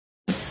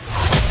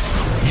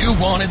you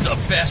wanted the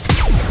best,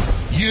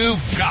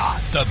 you've got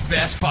the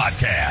best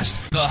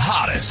podcast, the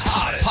hottest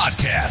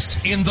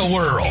podcast in the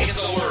world.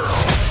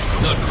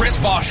 The Chris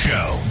Voss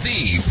Show,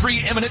 the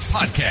preeminent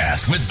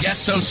podcast with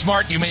guests so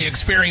smart you may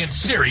experience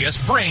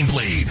serious brain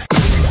bleed.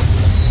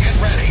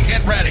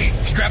 Get ready.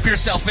 Strap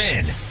yourself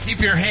in. Keep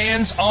your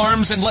hands,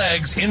 arms, and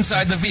legs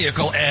inside the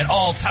vehicle at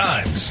all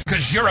times,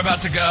 because you're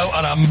about to go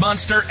on a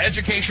monster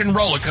education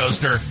roller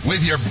coaster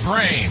with your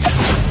brain.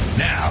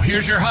 Now,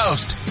 here's your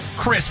host,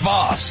 Chris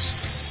Voss.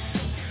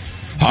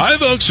 Hi,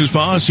 folks. Chris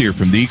Voss here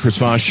from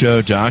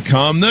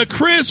thechrisvossshow.com,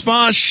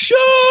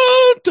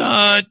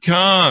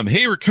 thechrisvossshow.com.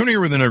 Hey, we're coming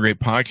here with another great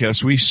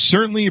podcast. We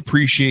certainly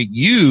appreciate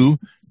you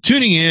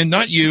tuning in.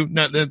 Not you,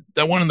 not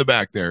that one in the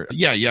back there.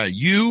 Yeah,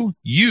 you.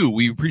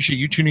 We appreciate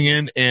you tuning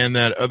in, and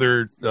that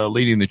other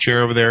lady in the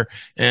chair over there.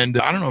 And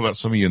I don't know about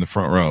some of you in the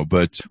front row,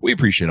 but we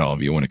appreciate all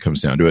of you when it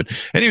comes down to it.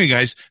 Anyway,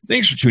 guys,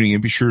 thanks for tuning in.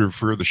 Be sure to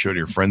refer the show to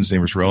your friends,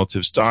 neighbors,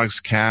 relatives, dogs,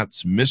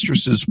 cats,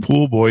 mistresses,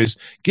 pool boys.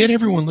 Get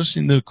everyone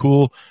listening to the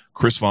cool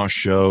Chris Voss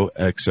Show,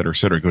 et cetera, et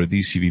cetera. Go to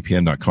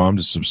thecbpn.com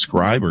to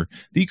subscribe, or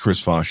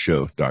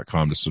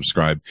thechrisvossshow.com to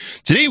subscribe.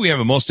 Today we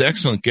have a most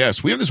excellent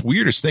guest. We have this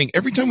weirdest thing.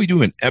 Every time we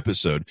do an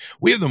episode,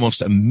 we have the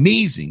most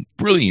amazing,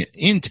 brilliant,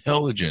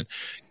 intelligent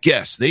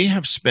guests. They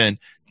have spent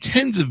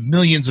tens of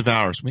millions of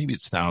hours, maybe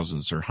it's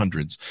thousands or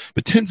hundreds,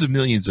 but tens of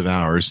millions of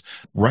hours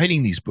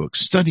writing these books,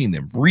 studying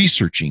them,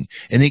 researching,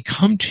 and they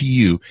come to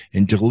you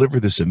and deliver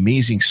this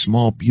amazing,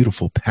 small,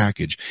 beautiful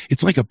package.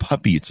 It's like a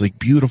puppy. It's like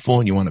beautiful,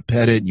 and you want to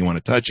pet it, and you want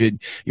to touch it,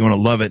 you want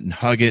to love it and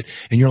hug it,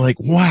 and you're like,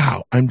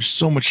 wow, I'm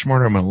so much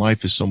smarter. My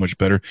life is so much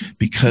better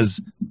because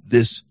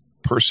this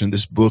person,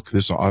 this book,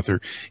 this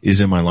author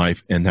is in my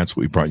life, and that's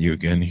what we brought you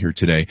again here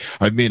today.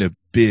 I've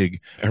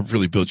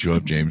really built you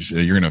up, James.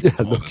 You're going to have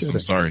to follow this. I'm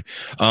sorry.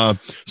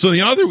 So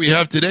the author we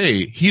have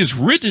today, he has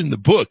written the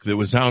book that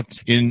was out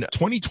in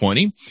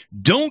 2020,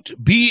 Don't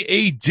Be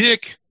a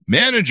Dick,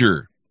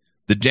 Manager,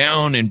 the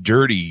down and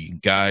dirty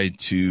guide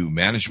to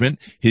management.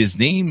 His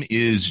name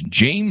is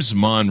James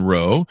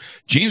Monroe.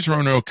 James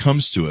Monroe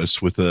comes to us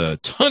with a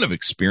ton of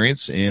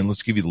experience, and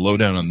let's give you the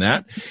lowdown on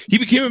that. He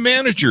became a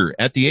manager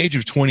at the age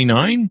of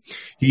 29.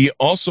 He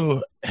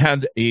also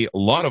had a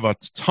lot of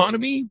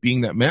autonomy being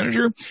that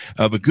manager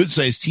of a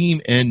good-sized team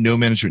and no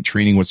management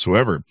training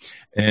whatsoever.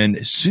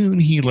 And soon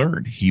he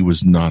learned he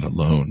was not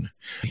alone.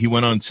 He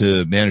went on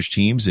to manage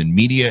teams in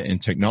media and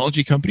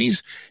technology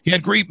companies. He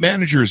had great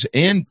managers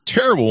and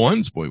terrible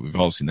ones. Boy, we've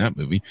all seen that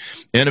movie.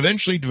 And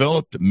eventually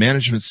developed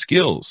management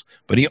skills.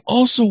 But he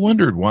also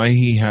wondered why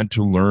he had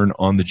to learn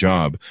on the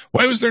job.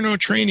 Why was there no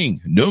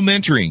training, no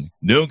mentoring,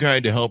 no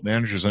guide to help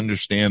managers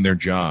understand their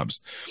jobs?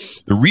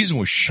 The reason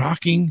was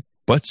shocking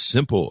but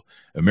simple.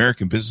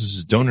 American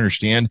businesses don't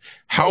understand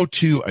how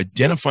to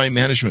identify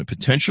management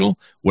potential,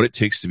 what it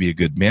takes to be a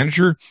good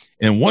manager,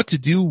 and what to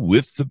do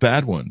with the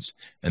bad ones.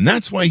 And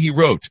that's why he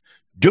wrote,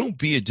 Don't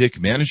Be a Dick,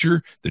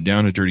 Manager, the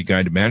Down and Dirty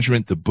Guide to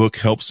Management. The book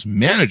helps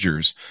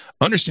managers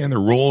understand their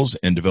roles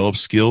and develop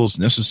skills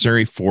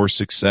necessary for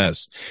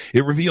success.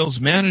 It reveals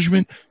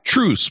management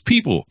truths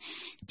people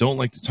don't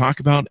like to talk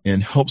about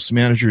and helps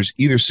managers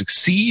either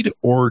succeed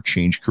or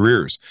change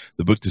careers.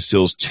 The book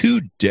distills 2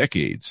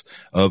 decades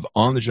of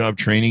on-the-job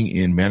training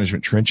in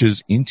management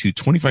trenches into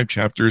 25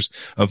 chapters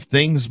of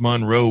things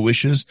Monroe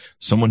wishes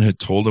someone had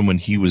told him when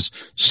he was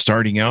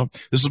starting out.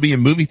 This will be in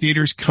movie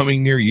theaters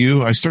coming near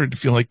you. I started to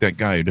feel like that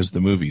guy who does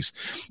the movies.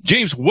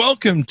 James,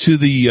 welcome to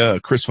the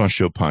Chris Voss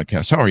Show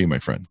podcast. How are you, my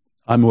friend?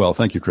 I'm well.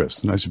 Thank you,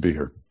 Chris. Nice to be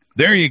here.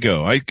 There you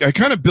go. I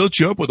kind of built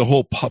you up with the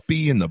whole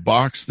puppy in the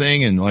box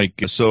thing, and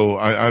so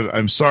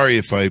I'm sorry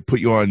if I put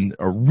you on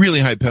a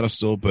really high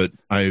pedestal, but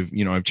I've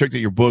checked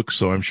out your book,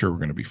 so I'm sure we're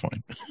going to be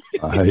fine.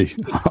 I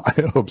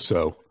hope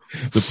so.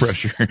 The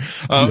pressure.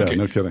 Okay. Yeah,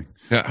 no kidding.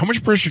 Now, how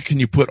much pressure can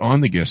you put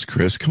on the guest,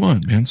 Chris? Come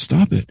on, man,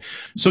 stop it.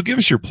 So give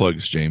us your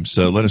plugs, James.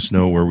 Let us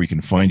know where we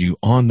can find you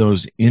on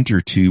those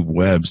intertube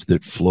webs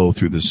that flow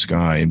through the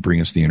sky and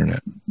bring us the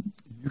internet.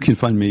 You can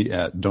find me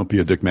at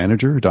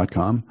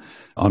don'tbeadickmanager.com,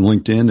 on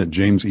LinkedIn at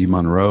James E.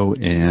 Monroe,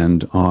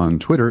 and on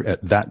Twitter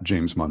at that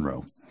James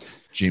Monroe.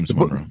 James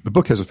Monroe. The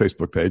book has a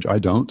Facebook page. I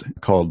don't,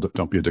 called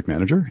Don't Be a Dick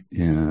Manager.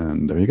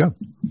 And there you go.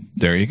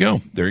 There you go.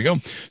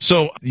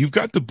 So you've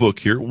got the book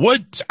here.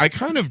 I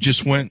kind of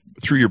just went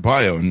through your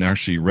bio and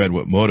actually read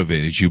what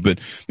motivated you, but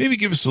maybe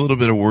give us a little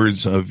bit of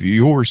words of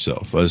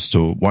yourself as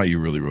to why you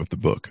really wrote the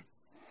book.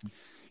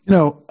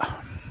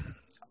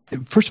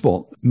 First of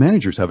all,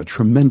 managers have a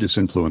tremendous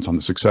influence on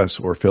the success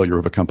or failure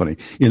of a company,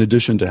 in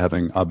addition to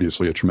having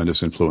obviously a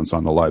tremendous influence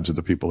on the lives of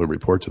the people who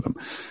report to them.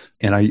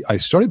 And I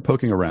started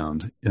poking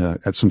around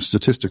at some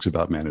statistics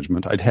about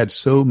management. I'd had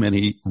so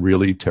many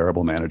really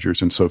terrible managers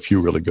and so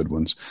few really good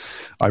ones.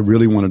 I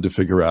really wanted to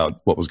figure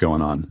out what was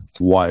going on,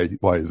 why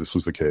this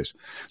was the case.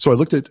 So I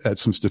looked at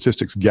some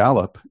statistics.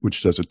 Gallup,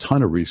 which does a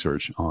ton of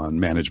research on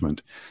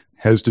management,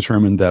 has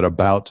determined that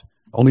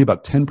only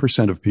about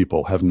 10% of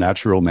people have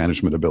natural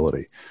management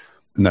ability.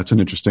 And that's an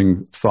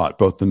interesting thought,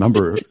 both the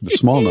number, the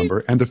small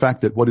number, and the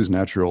fact that what is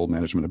natural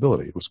management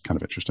ability was kind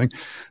of interesting.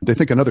 They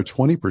think another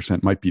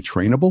 20% might be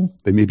trainable.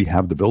 They maybe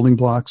have the building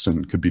blocks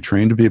and could be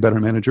trained to be a better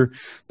manager.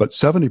 But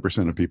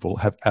 70% of people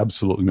have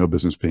absolutely no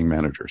business being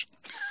managers.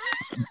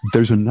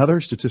 There's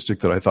another statistic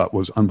that I thought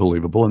was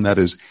unbelievable, and that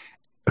is,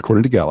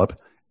 according to Gallup,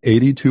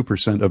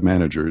 82% of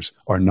managers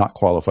are not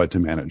qualified to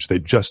manage. They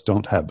just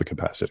don't have the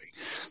capacity.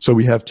 So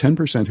we have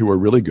 10% who are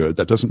really good.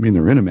 That doesn't mean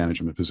they're in a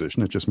management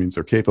position. It just means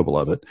they're capable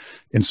of it.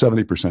 And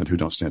 70% who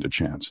don't stand a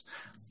chance.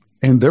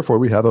 And therefore,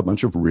 we have a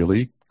bunch of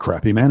really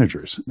crappy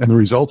managers. And the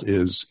result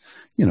is,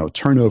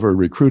 turnover,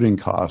 recruiting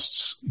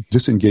costs,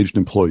 disengaged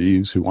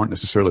employees who aren't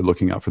necessarily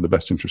looking out for the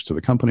best interest of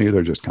the company.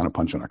 They're just kind of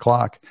punching a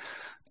clock.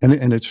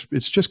 And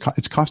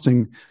it's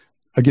costing.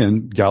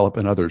 Again, Gallup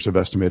and others have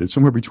estimated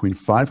somewhere between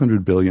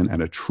 $500 billion and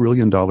 $1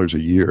 trillion a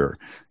year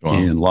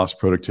in lost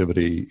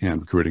productivity and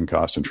recruiting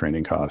costs and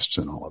training costs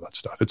and all of that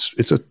stuff.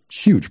 It's a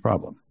huge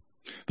problem.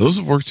 Those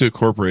who've worked at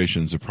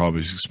corporations have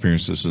probably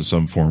experienced this in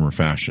some form or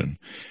fashion.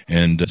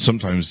 And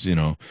sometimes,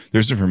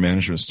 there's different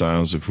management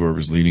styles of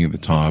whoever's leading at the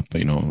top.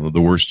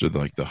 The worst are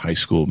like the high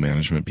school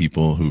management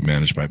people who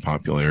manage by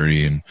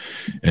popularity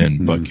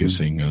and butt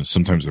kissing.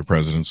 Sometimes they're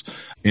presidents.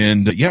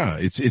 And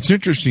it's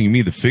interesting to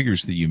me, the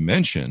figures that you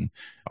mentioned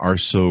are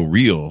so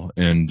real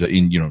and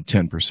in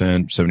 10%,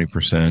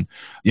 70%.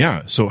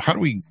 Yeah. So how do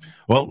we,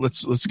 well,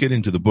 let's get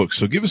into the book.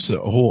 So give us a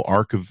whole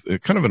arc of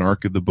kind of an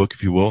arc of the book,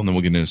 if you will, and then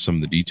we'll get into some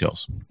of the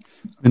details.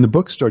 And the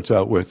book starts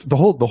out with the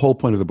whole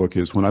point of the book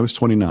is when I was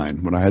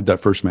 29, when I had that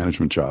first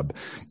management job,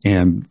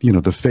 and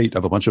the fate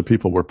of a bunch of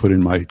people were put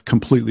in my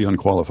completely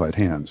unqualified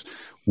hands.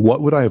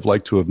 What would I have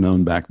liked to have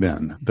known back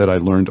then that I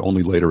learned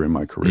only later in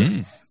my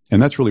career?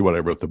 And that's really what I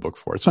wrote the book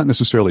for. It's not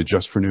necessarily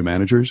just for new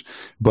managers,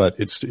 but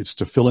it's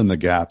to fill in the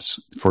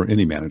gaps for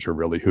any manager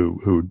really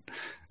who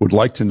would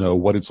like to know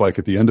what it's like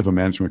at the end of a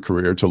management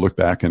career to look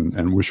back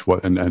and wish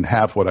and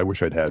have what I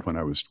wish I'd had when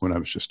I was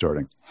just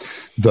starting.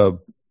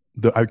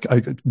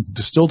 I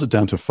distilled it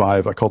down to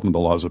 5. I called them the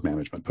laws of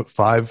management, but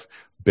 5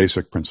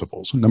 basic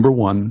principles. Number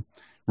 1,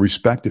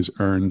 respect is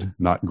earned,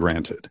 not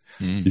granted.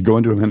 You go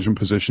into a management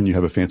position, you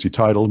have a fancy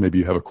title, maybe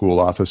you have a cool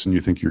office, and you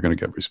think you're going to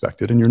get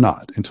respected, and you're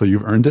not. Until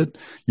you've earned it,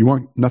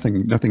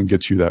 nothing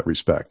gets you that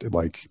respect.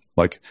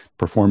 Like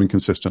performing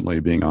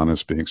consistently, being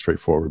honest, being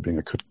straightforward, being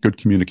a good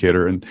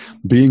communicator, and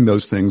being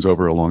those things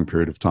over a long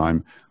period of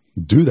time.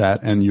 Do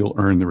that, and you'll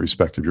earn the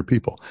respect of your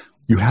people.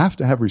 You have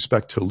to have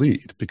respect to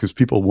lead because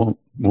people won't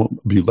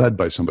be led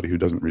by somebody who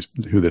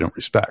they don't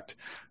respect.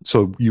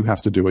 So you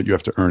have to do it. You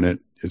have to earn it.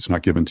 It's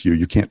not given to you.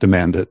 You can't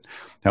demand it.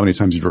 How many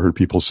times have you ever heard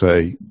people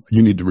say,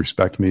 "You need to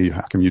respect me.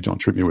 How come you don't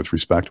treat me with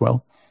respect?"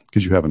 Well,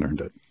 because you haven't earned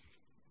it.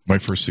 My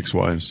first 6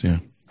 wives. Yeah.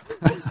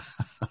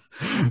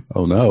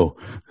 Oh no.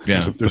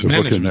 Yeah. There's a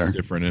book in there.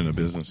 Different in a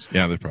business.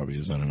 Yeah, there probably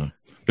is. I don't know.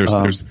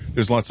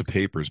 There's lots of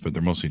papers, but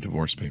they're mostly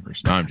divorce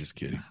papers. No, I'm just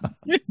kidding.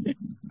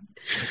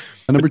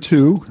 And number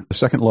 2, the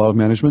second law of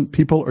management,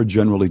 people are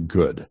generally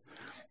good.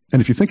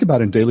 And if you think about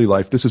it in daily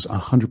life, this is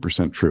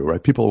 100% true,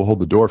 right? People will hold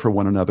the door for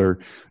one another.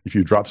 If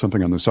you drop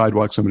something on the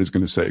sidewalk, somebody's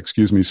going to say,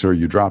 "Excuse me, sir,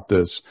 you dropped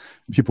this."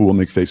 People will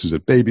make faces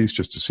at babies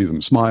just to see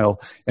them smile.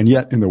 And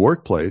yet in the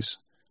workplace,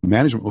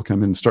 management will come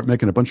in and start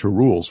making a bunch of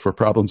rules for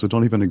problems that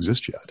don't even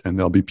exist yet. And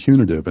they'll be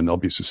punitive and they'll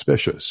be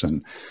suspicious.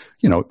 And,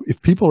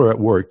 if people are at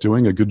work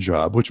doing a good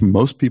job, which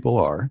most people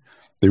are,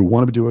 they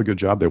want to do a good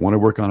job. They want to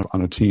work on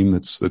a team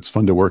that's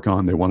fun to work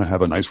on. They want to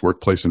have a nice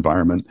workplace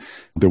environment.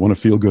 They want to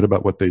feel good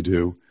about what they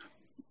do.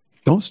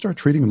 Don't start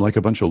treating them like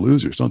a bunch of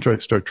losers. Don't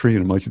start treating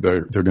them like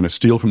they're going to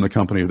steal from the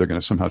company or they're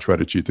going to somehow try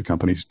to cheat the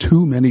companies.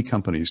 Too many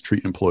companies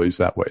treat employees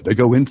that way. They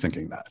go in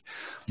thinking that.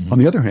 On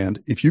the other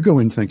hand, if you go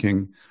in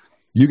thinking,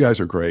 "You guys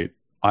are great.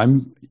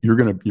 You're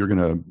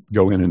gonna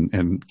go in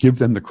and give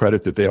them the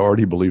credit that they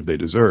already believe they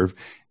deserve,"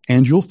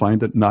 and you'll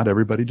find that not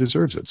everybody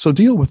deserves it. So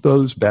deal with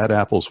those bad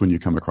apples when you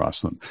come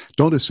across them.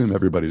 Don't assume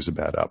everybody's a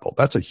bad apple.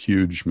 That's a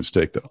huge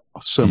mistake that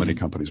so many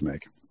companies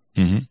make.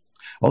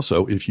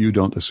 Also, if you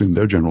don't assume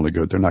they're generally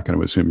good, they're not going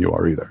to assume you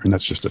are either, and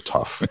that's just a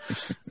tough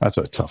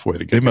way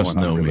to get going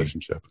on a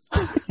relationship.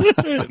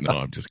 No,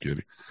 I'm just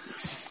kidding.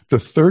 The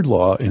third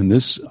law, and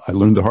this I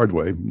learned the hard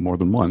way more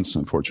than once,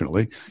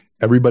 unfortunately,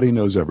 everybody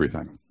knows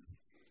everything.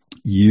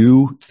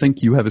 You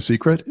think you have a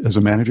secret as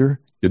a manager?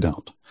 You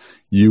don't.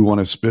 You want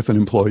to spiff an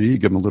employee,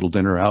 give them a little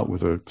dinner out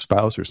with a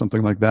spouse or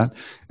something like that,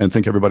 and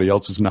think everybody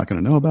else is not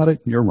going to know about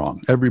it? You're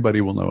wrong.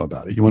 Everybody will know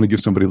about it. You want to give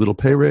somebody a little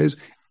pay raise?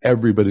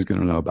 Everybody's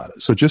going to know about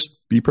it. So just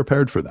be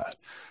prepared for that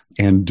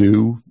and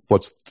do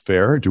what's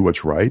fair, do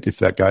what's right. If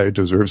that guy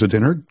deserves a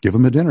dinner, give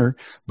him a dinner,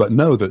 but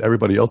know that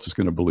everybody else is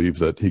going to believe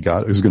that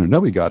is going to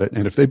know he got it.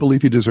 And if they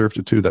believe he deserved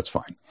it too, that's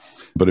fine.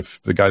 But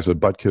if the guy's a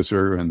butt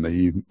kisser and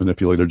he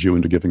manipulated you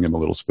into giving him a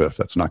little spiff,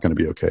 that's not going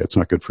to be okay. It's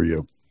not good for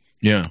you.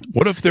 Yeah.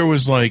 What if there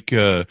was like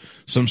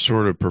some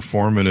sort of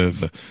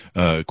performative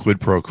quid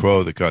pro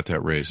quo that got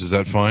that raise? Is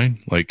that fine?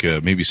 Like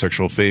maybe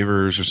sexual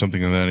favors or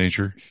something of that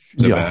nature?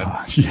 Is that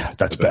bad? Yeah,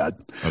 that's bad.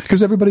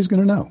 Because everybody's going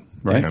to know,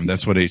 right? Yeah,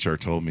 that's what HR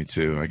told me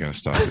too. I got to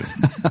stop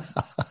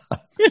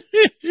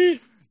it.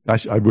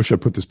 I wish I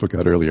put this book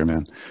out earlier,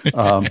 man.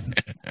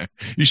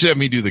 You should have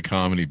me do the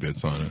comedy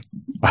bits on it.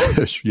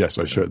 Yes,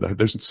 I should.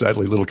 There's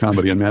sadly little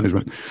comedy in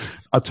management.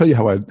 I'll tell you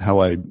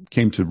how I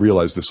came to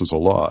realize this was a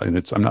law,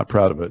 and I'm not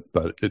proud of it,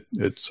 but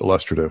it's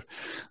illustrative.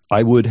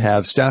 I would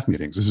have staff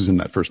meetings. This is in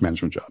that first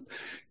management job.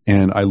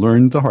 And I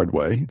learned the hard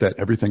way that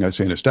everything I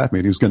say in a staff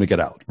meeting is going to get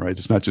out, right?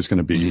 It's not just going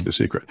to be the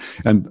secret.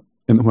 And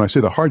when I say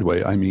the hard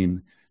way, I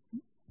mean,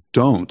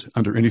 don't,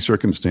 under any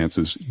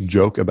circumstances,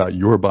 joke about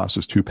your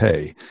boss's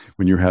toupee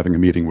when you're having a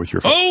meeting with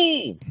your.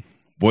 Oh,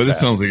 boy, this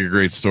sounds like a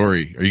great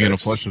story. Are you going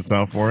to flesh this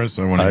out for us?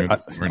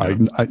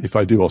 If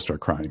I do, I'll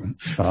start crying.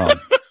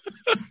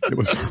 It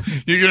was.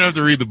 You're going to have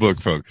to read the book,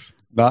 folks.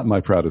 Not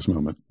my proudest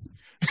moment.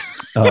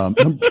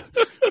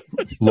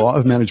 Law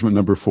of management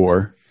number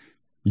 4: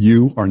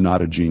 you are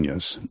not a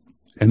genius.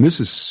 And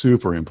this is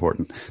super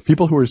important.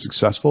 People who are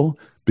successful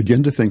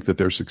begin to think that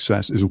their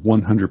success is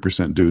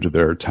 100% due to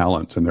their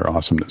talent and their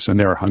awesomeness, and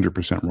they're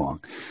 100%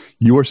 wrong.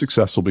 You are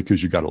successful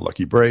because you got a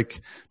lucky break,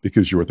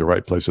 because you were at the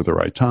right place at the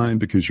right time,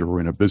 because you were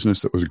in a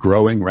business that was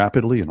growing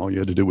rapidly and all you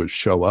had to do was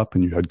show up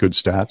and you had good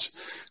stats.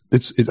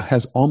 It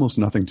has almost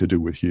nothing to do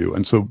with you.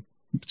 And so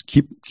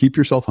keep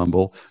yourself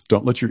humble.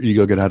 Don't let your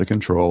ego get out of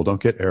control.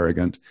 Don't get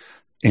arrogant.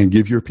 And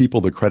give your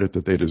people the credit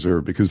that they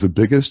deserve, because their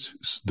biggest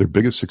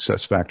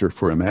success factor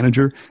for a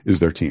manager is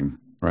their team,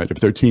 right?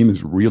 If their team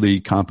is really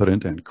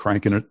competent and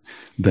cranking it,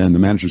 then the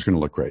manager's going to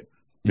look great.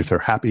 If they're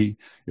happy,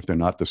 if they're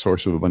not the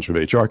source of a bunch of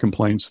HR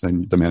complaints,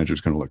 then the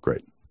manager's going to look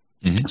great.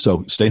 Mm-hmm.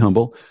 So stay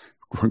humble,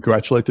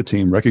 congratulate the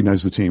team,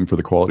 recognize the team for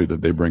the quality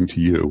that they bring to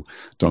you.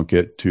 Don't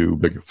get too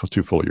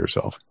full of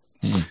yourself.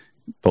 Mm-hmm.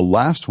 The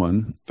last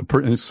one,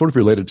 and it's sort of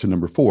related to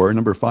number 4.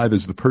 Number 5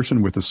 is the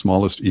person with the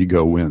smallest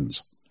ego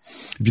wins.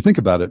 If you think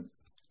about it,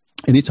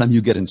 anytime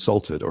you get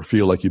insulted or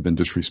feel like you've been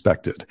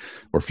disrespected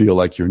or feel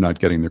like you're not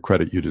getting the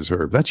credit you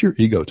deserve, that's your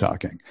ego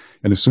talking.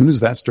 And as soon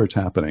as that starts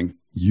happening,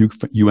 you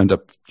end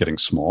up getting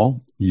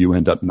small. You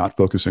end up not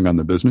focusing on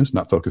the business,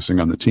 not focusing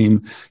on the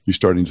team. You're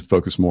starting to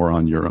focus more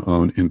on your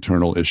own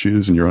internal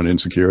issues and your own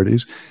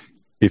insecurities.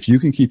 If you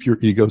can keep your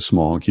ego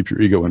small and keep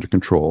your ego under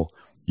control,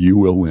 you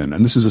will win.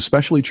 And this is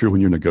especially true when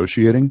you're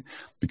negotiating,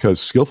 because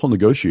skillful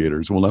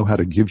negotiators will know how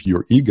to give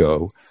your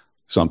ego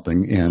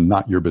something and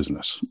not your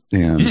business.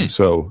 And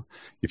so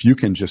if you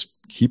can just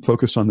keep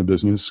focused on the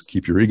business,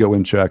 keep your ego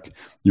in check,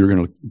 you're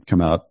going to come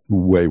out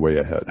way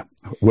ahead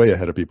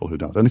of people who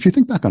don't. And if you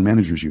think back on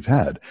managers you've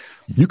had,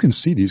 you can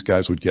see these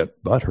guys would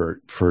get butthurt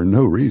for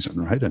no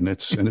reason, right? And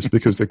it's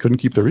because they couldn't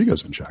keep their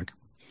egos in check.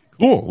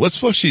 Cool. Let's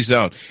flush these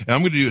out. And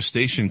I'm going to do a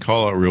station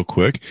call out real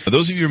quick.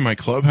 Those of you in my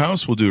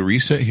clubhouse, we'll do a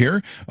reset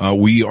here.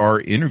 We are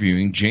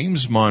interviewing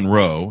James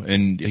Monroe,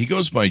 and he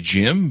goes by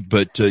Jim,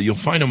 but you'll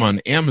find him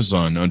on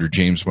Amazon under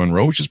James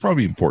Monroe, which is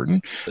probably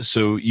important.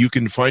 So you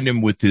can find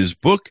him with his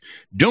book,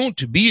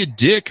 Don't Be a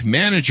Dick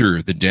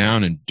Manager, the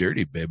Down and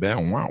Dirty Guide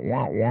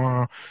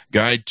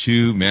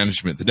to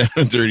Management, the Down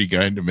and Dirty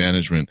Guide to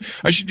Management.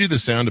 I should do the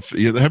sound of,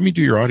 have me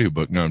do your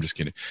audiobook. No, I'm just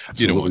kidding.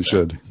 Absolutely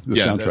should. The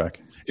soundtrack.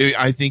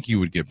 I think you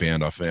would get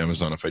banned off of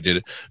Amazon if I did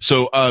it.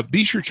 So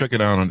be sure to check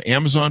it out on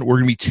Amazon.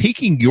 We're going to be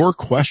taking your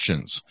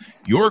questions,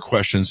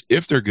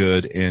 if they're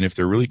good and if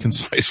they're really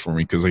concise for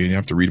me, because I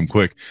have to read them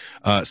quick.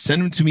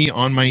 Send them to me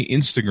on my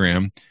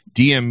Instagram.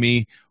 DM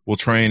me. We'll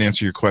try and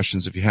answer your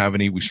questions if you have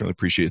any. We certainly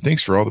appreciate it.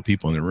 Thanks for all the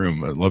people in the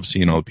room. I love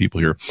seeing all the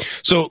people here.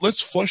 So let's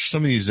flush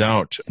some of these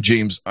out.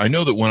 James, I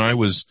know that when I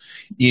was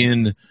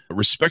in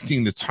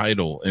respecting the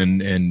title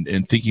and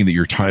thinking that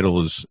your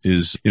title is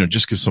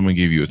just because someone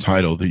gave you a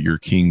title that you're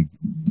King,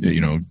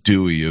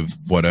 Dewey of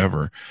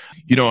whatever.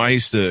 I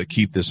used to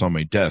keep this on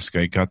my desk.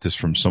 I got this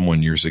from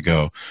someone years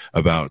ago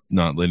about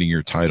not letting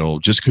your title,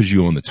 just because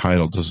you own the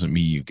title doesn't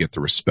mean you get the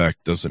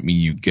respect, doesn't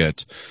mean you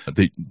get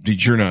that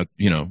you're not,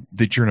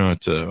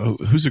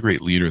 who's a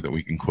great leader that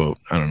we can quote?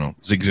 I don't know,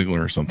 Zig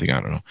Ziglar or something. I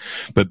don't know.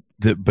 But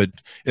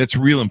it's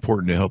real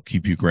important to help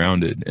keep you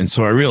grounded. And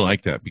so I really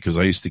like that, because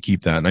I used to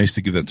keep that, and I used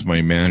to give that to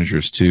my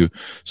managers too,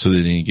 so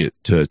they didn't get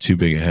too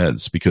big of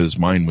heads, because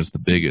mine was the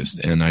biggest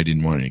and I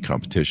didn't want any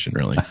competition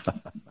really.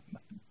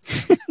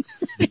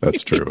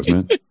 That's true,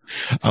 isn't it?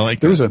 I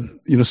like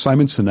that.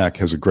 Simon Sinek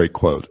has a great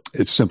quote.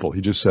 It's simple.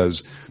 He just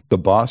says, the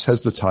boss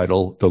has the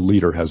title, the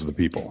leader has the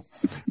people,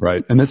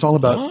 right? And it's all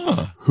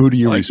about who do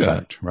you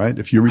respect, right?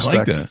 If you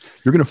respect,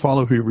 you're going to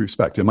follow who you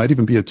respect. It might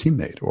even be a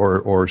teammate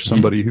or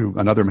somebody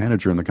another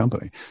manager in the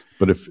company.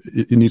 But if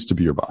it needs to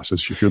be your boss,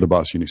 if you're the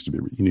boss, you need to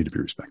be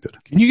respected.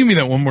 Can you give me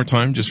that one more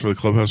time, just for the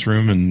clubhouse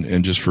room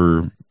and just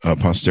for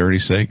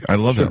posterity's sake? I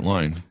love that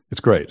line.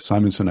 It's great.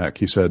 Simon Sinek,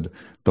 he said,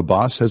 the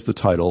boss has the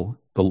title,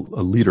 a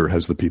leader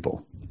has the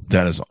people.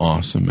 That is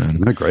awesome, man.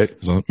 Isn't that great?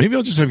 So maybe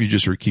I'll just have you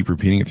just keep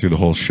repeating it through the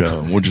whole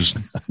show. We'll just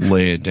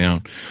lay it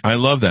down. I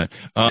love that.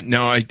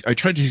 Now, I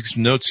tried to take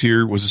some notes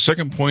here. Was the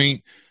second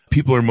point,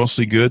 people are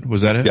mostly good?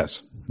 Was that it?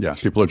 Yes. Yeah,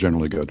 people are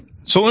generally good.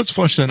 So let's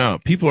flesh that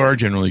out. People are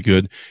generally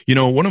good.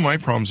 One of my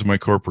problems in my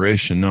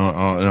corporation, and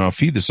I'll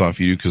feed this off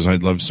you because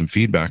I'd love some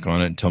feedback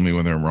on it and tell me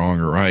whether I'm wrong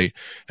or right.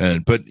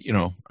 But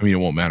it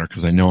won't matter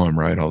because I know I'm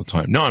right all the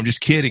time. No, I'm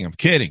just kidding. I'm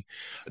kidding.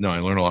 No, I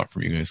learn a lot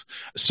from you guys.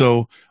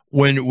 So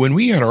when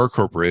we had our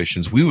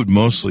corporations, we would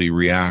mostly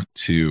react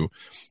to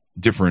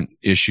different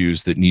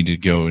issues that needed to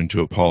go into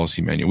a policy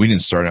manual. We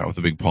didn't start out with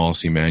a big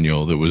policy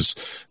manual that was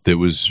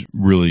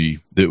really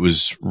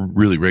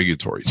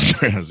regulatory. It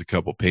started as a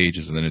couple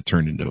pages and then it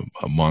turned into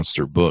a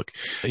monster book.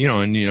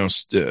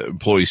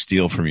 Employees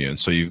steal from you, and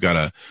so you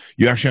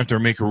actually have to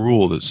make a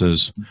rule that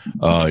says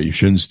you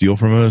shouldn't steal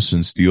from us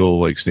and steal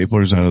like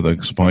staplers out of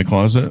the supply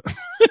closet.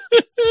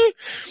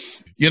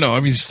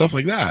 Stuff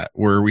like that,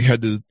 where we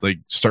had to like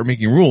start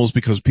making rules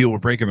because people were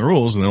breaking the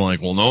rules, and they're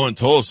like, well, no one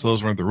told us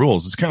those weren't the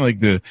rules. It's kind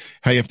of like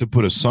how you have to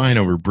put a sign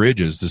over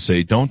bridges to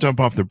say, don't jump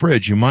off the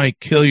bridge. You might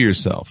kill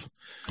yourself.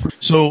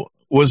 So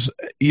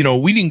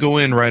we didn't go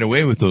in right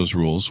away with those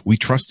rules. We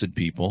trusted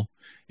people.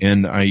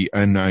 And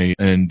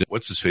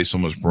what's his face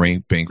almost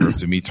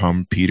bankrupted me,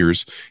 Tom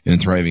Peters, in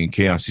Thriving in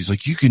Chaos. He's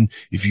like,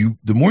 the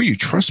more you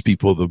trust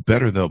people, the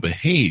better they'll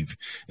behave.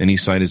 And he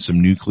cited some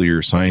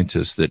nuclear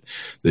scientists that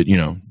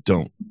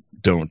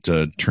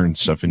don't turn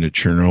stuff into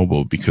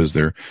Chernobyl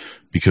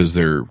because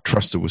they're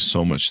trusted with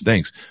so much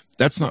things.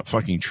 That's not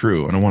fucking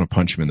true. And I want to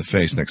punch him in the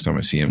face next time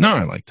I see him. No,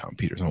 I like Tom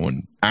Peters. I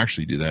wouldn't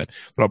actually do that,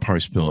 but I'll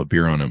probably spill a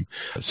beer on him.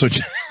 So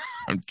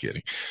I'm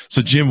kidding.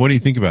 So, Jim, what do you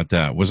think about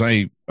that? Was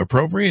I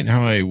appropriate in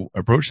how I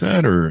approached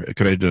that, or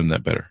could I have done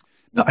that better?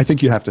 No, I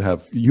think you have to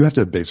have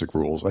basic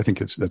rules. I think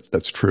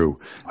that's true.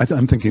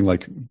 I'm thinking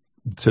like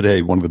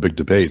today, one of the big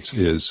debates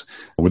is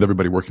with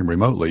everybody working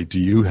remotely, do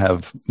you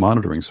have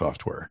monitoring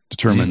software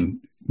determine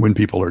when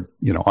people are,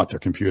 at their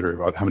computer,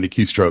 about how many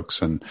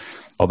keystrokes and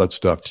all that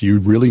stuff? Do you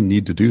really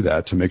need to do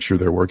that to make sure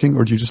they're working,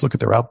 or do you just look at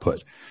their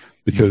output?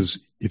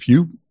 Because if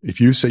you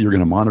say you're going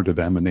to monitor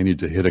them and they need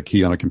to hit a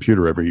key on a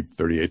computer every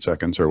 38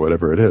 seconds or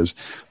whatever it is,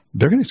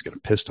 they're going to just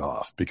get pissed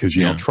off because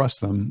you don't trust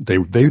them.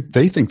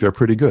 They think they're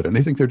pretty good and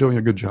they think they're doing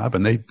a good job,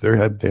 and they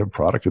have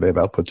product or they have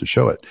output to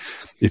show it.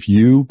 If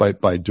you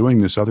by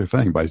doing this other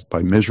thing,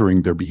 by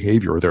measuring their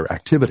behavior or their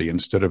activity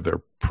instead of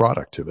their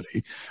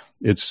productivity,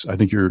 I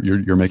think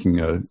you're making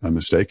a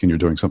mistake, and you're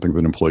doing something with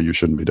an employee you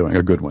shouldn't be doing,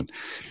 a good one.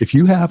 If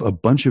you have a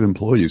bunch of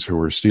employees who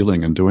are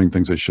stealing and doing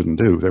things they shouldn't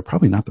do, they're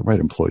probably not the right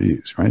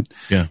employees, right?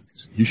 Yeah.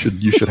 You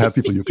should have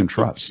people you can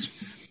trust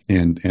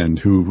and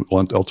who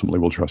ultimately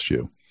will trust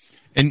you.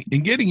 And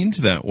getting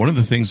into that, one of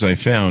the things I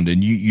found,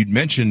 and you'd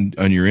mentioned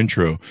on your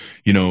intro,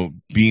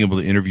 being able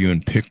to interview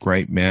and pick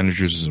right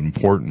managers is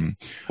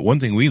important. One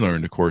thing we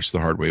learned, of course, the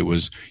hard way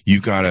was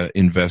you've got to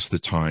invest the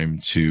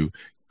time to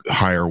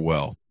hire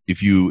well.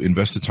 If you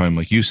invest the time,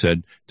 like you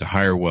said, to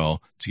hire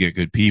well, to get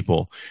good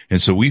people.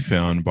 And so we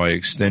found by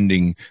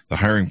extending the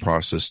hiring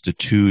process to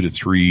 2 to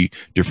 3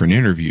 different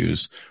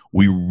interviews,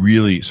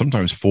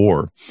 sometimes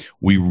 4,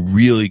 we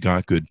really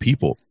got good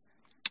people.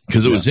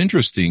 Because it was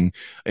interesting,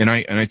 and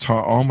I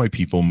taught all my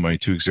people, my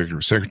 2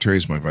 executive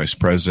secretaries, my vice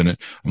president,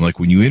 I'm like,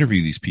 when you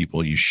interview these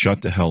people, you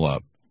shut the hell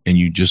up and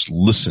you just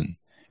listen.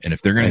 And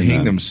if they're going to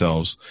hang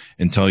themselves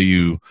and tell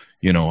you,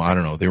 I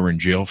don't know, they were in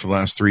jail for the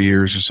last 3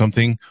 years or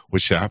something,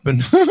 which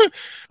happened,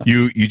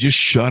 you just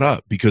shut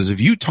up. Because if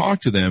you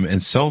talk to them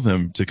and sell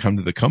them to come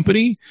to the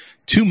company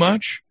too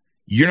much,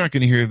 you're not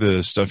going to hear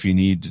the stuff you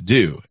need to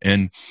do.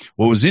 And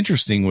what was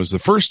interesting was the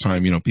first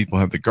time, people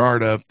have the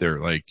guard up,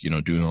 they're like,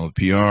 doing all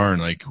the PR and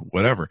like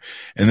whatever.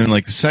 And then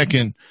like the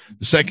second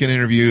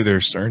interview, they're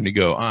starting to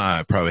go,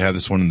 I probably have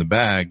this one in the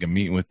bag. I'm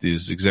meeting with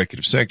this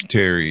executive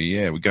secretary.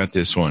 Yeah, we got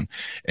this one.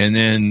 And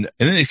then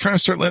they kind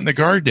of start letting the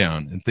guard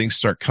down and things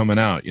start coming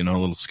out, a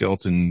little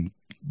skeleton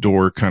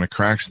door kind of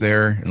cracks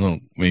there, and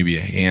maybe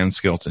a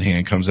skeleton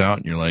hand comes out,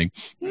 and you're like,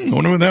 I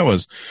wonder what that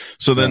was.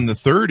 So then the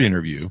third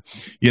interview,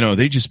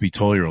 they just be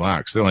totally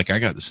relaxed. They're like, I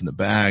got this in the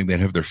bag.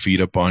 They'd have their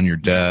feet up on your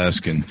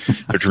desk, and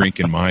they're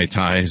drinking Mai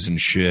Tais and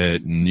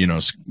shit, and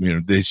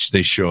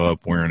they show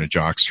up wearing a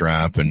jock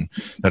strap, and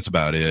that's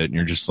about it. And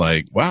you're just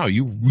like, wow,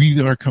 you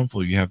really are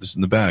comfortable. You have this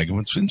in the bag. And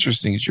what's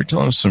interesting is you're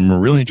telling us some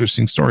really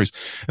interesting stories.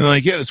 And they're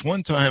like, yeah, this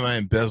one time I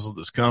embezzled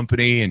this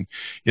company, and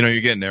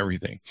you're getting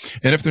everything.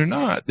 And if they're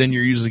not, then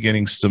you're usually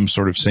getting some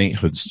sort of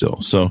sainthood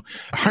still. So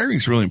hiring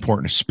is really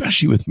important,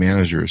 especially with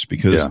managers,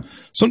 because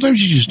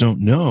sometimes you just don't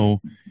know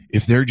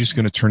if they're just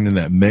going to turn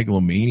into that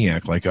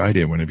megalomaniac like I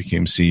did when I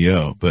became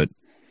CEO. But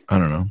I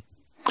don't know.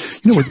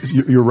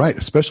 You're right,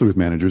 especially with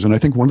managers. And I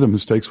think one of the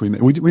mistakes we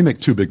make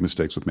 2 big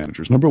mistakes with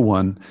managers. Number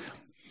one,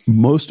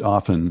 most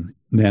often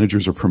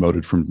managers are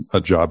promoted from a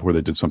job where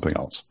they did something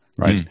else.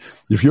 Right.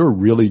 If you're a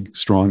really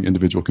strong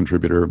individual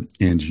contributor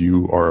and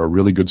you are a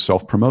really good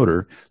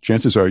self-promoter,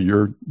 chances are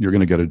you're going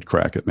to get a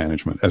crack at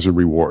management as a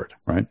reward.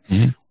 Right.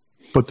 Mm-hmm.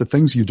 But the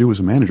things you do as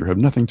a manager have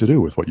nothing to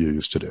do with what you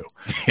used to do.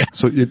 Yeah.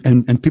 So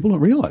and people don't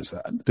realize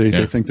that.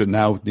 They think that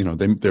now,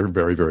 they're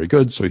very, very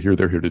good. So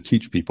they're here to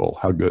teach people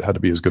how to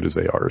be as good as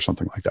they are or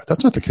something like that.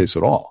 That's not the case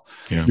at all.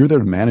 Yeah. You're there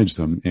to manage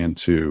them and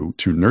to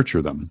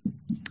nurture them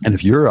And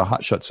if you're a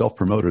hotshot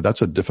self-promoter,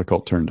 that's a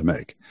difficult turn to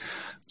make.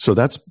 So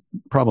that's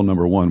problem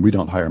number one. We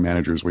don't hire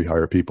managers. We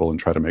hire people and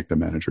try to make them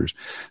managers.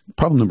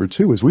 Problem number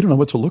two is we don't know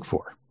what to look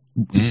for.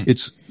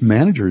 It's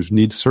managers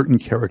need certain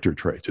character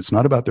traits. It's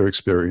not about their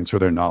experience or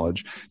their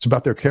knowledge. It's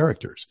about their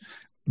characters.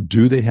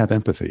 Do they have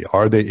empathy?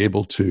 Are they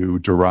able to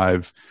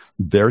derive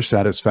their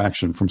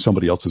satisfaction from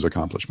somebody else's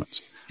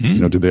accomplishments?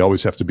 Do they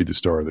always have to be the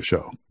star of the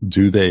show?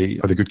 Are they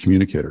good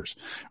communicators?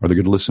 Are they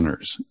good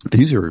listeners?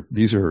 These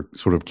are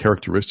sort of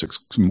characteristics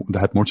that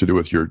have more to do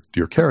with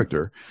your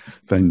character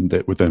than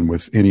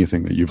with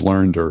anything that you've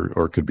learned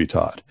or could be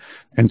taught.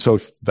 And so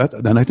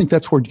then I think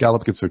that's where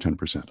Gallup gets their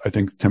 10%. I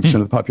think 10%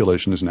 of the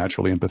population is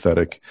naturally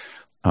empathetic,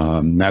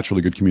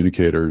 naturally good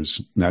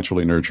communicators,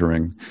 naturally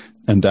nurturing.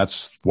 And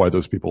that's why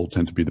those people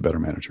tend to be the better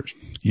managers.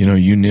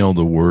 You nailed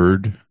a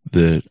word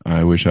that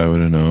I wish I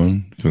would have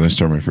known when I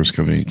started my first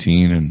company at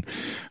 18, and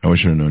I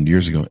wish I would have known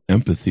years ago,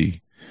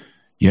 empathy.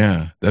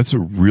 Yeah, that's a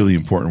really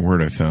important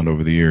word I found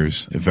over the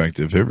years. In fact,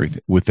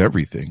 with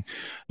everything.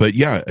 But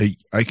yeah,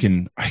 I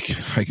can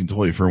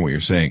totally affirm what you're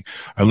saying.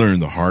 I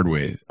learned the hard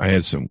way. I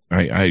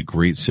had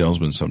great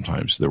salesmen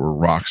sometimes that were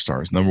rock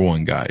stars, number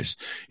one guys.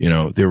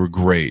 They were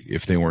great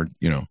if they weren't,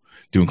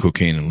 doing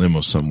cocaine in limo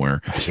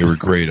somewhere. They were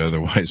great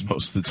otherwise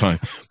most of the time,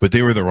 but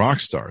they were the rock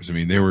stars. I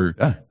mean, they were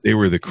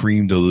the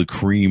cream de la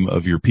cream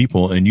of your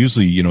people. And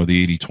usually,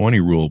 the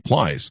 80-20 rule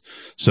applies.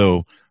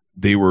 So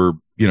they were,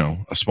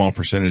 a small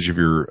percentage of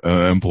your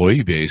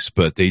employee base,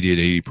 but they did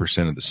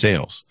 80% of the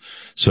sales.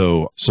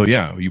 So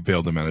yeah, you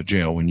bailed them out of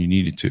jail when you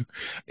needed to.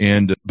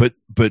 And, but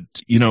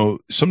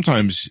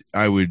sometimes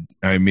I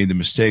made the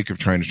mistake of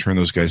trying to turn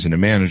those guys into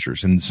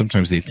managers. And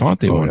sometimes they thought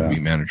they wanted to be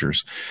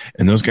managers.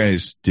 And those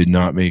guys did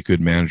not make good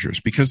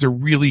managers because they're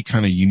really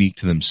kind of unique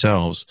to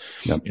themselves.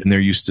 Yep. And they're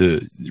used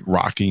to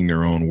rocking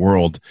their own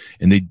world,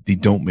 and they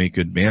don't make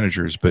good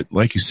managers. But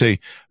like you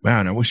say,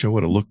 man, I wish I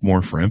would have looked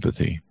more for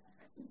empathy.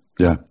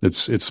 Yeah,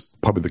 it's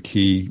probably the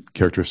key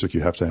characteristic you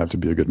have to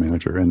be a good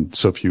manager. And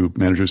so few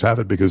managers have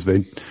it because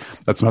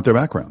that's not their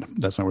background.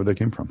 That's not where they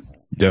came from.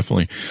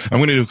 Definitely. I'm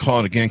going to call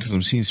it again because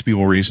I'm seeing some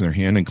people raising their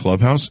hand in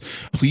Clubhouse.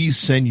 Please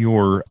send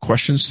your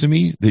questions to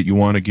me that you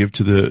want to give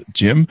to the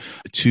Jim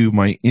to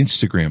my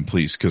Instagram,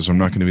 please, because I'm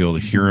not going to be able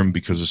to hear them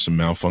because of some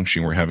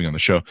malfunctioning we're having on the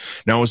show.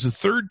 Now, as the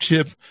third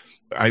tip,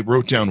 I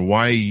wrote down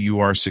why you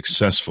are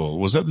successful.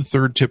 Was that the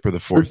third tip or the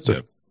fourth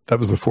tip? That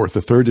was the fourth.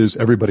 The third is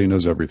everybody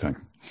knows everything.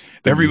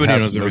 Everybody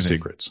knows everything. No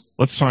secrets.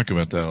 Let's talk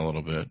about that a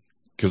little bit,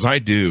 because I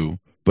do,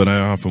 but I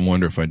often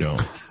wonder if I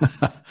don't.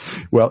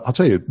 Well, I'll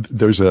tell you,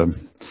 there's probably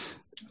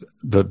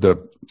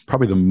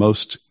the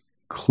most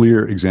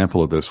clear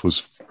example of this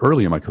was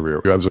early in my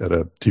career. I was at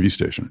a TV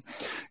station,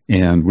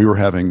 and we were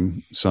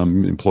having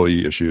some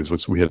employee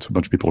issues. We had a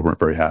bunch of people who weren't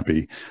very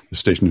happy. The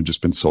station had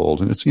just been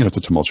sold, and it's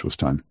a tumultuous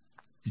time.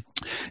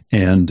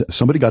 And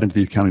somebody got into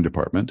the accounting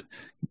department,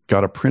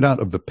 got a printout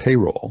of the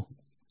payroll,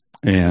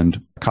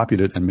 and copied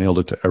it and mailed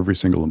it to every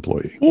single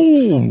employee.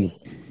 Ooh.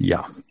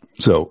 Yeah.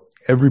 So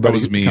everybody.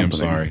 That was me. I'm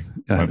sorry.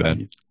 My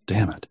bad.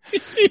 Damn it.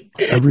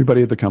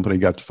 Everybody at the company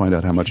got to find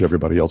out how much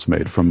everybody else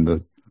made, from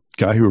the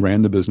guy who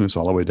ran the business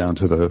all the way down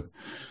to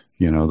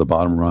the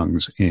bottom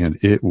rungs. And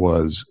it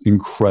was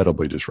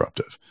incredibly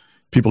disruptive.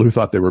 People who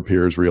thought they were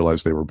peers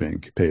realized they were being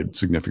paid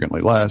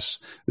significantly less.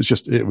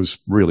 It was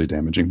really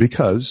damaging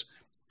because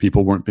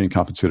people weren't being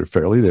compensated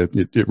fairly.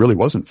 It really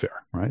wasn't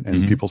fair, right?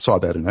 And people saw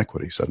that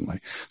inequity suddenly.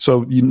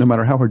 So no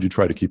matter how hard you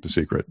try to keep a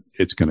secret,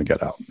 it's going to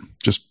get out.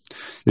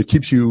 It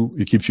keeps you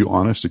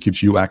honest. It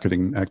keeps you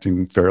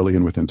acting fairly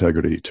and with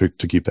integrity to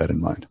keep that in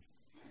mind.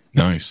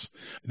 Nice.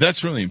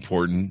 That's really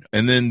important.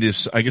 And then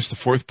I guess the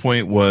fourth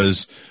point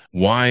was,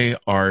 why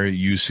are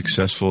you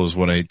successful is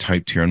what I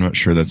typed here. I'm not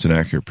sure that's an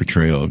accurate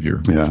portrayal of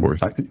your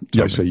fourth.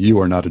 I say you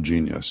are not a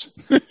genius.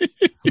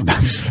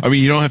 I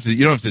mean, you don't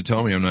have to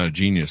tell me I'm not a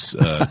genius,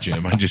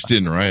 Jim. I just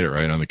didn't write it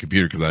right on the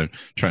computer because I'm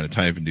trying to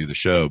type and do the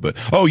show. But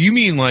you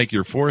mean like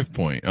your fourth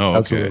point? Oh,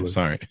 okay. Absolutely.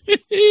 Sorry.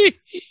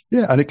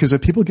 Yeah, and because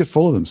people get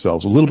full of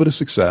themselves, a little bit of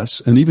success,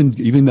 and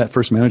even that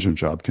first management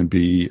job can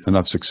be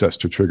enough success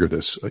to trigger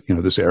this,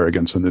 this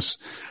arrogance and this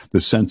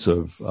sense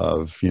of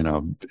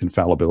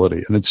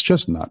infallibility, and it's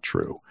just not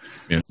true.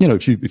 Yeah.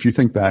 If you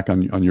think back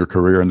on your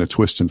career and the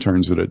twists and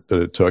turns that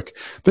it took,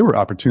 there were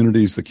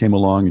opportunities that came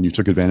along and you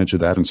took advantage of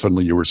that, and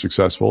suddenly you were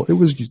successful. It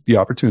was the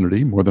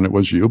opportunity more than it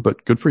was you,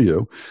 but good for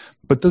you.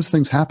 But those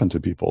things happen to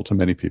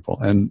many people.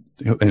 And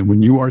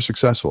when you are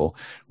successful,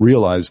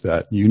 realize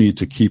that you need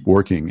to keep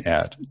working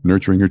at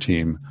nurturing your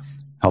team,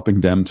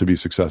 helping them to be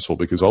successful,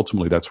 because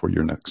ultimately that's where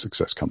your next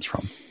success comes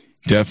from.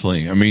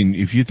 Definitely. I mean,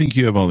 if you think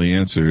you have all the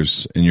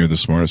answers and you're the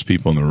smartest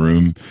people in the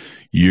room,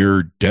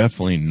 you're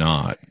definitely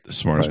not the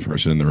smartest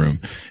person in the room.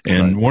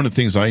 And one of the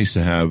things I used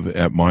to have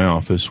at my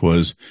office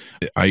was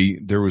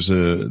there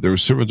were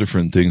several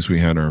different things we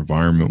had in our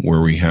environment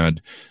where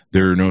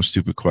there are no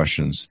stupid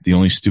questions. The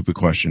only stupid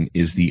question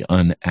is the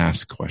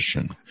unasked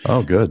question.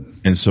 Oh, good.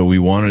 And so we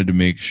wanted to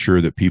make sure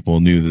that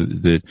people knew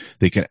that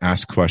they could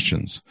ask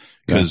questions.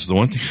 Because the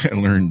one thing I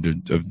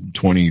learned of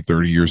 20,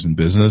 30 years in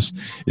business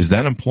is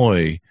that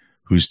employee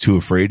who's too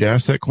afraid to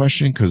ask that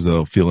question because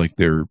they'll feel like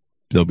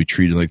they'll be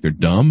treated like they're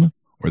dumb,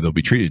 or they'll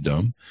be treated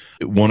dumb,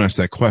 won't ask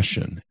that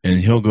question. And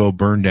he'll go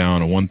burn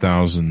down a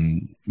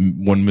 $1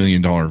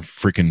 million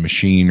freaking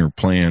machine or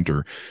plant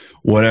or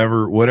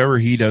whatever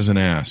he doesn't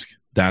ask.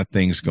 That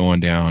thing's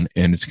going down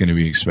and it's going to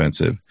be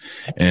expensive.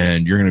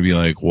 And you're going to be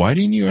like, why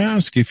didn't you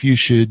ask if you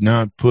should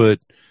not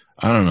put,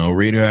 I don't know,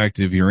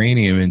 radioactive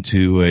uranium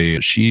into a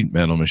sheet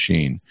metal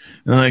machine?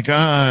 And like,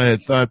 I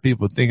thought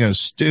people would think I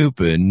was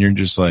stupid. And you're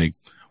just like,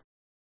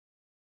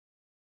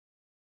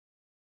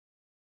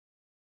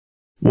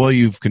 well,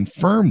 you've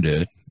confirmed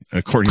it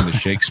according to the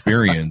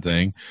Shakespearean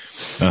thing.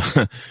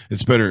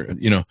 It's better,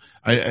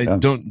 I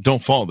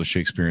don't follow the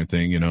Shakespearean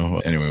thing,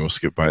 anyway, we'll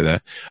skip by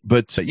that.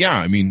 But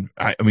I mean,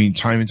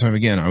 time and time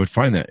again, I would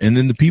find that. And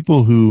then the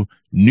people who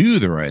knew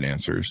the right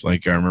answers,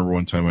 like I remember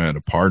one time I had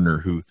a partner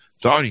who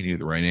thought he knew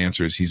the right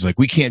answers. He's like,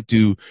 we can't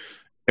do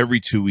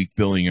every 2-week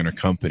billing in our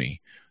company.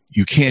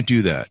 You can't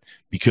do that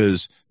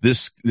because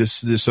this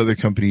other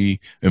company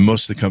and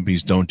most of the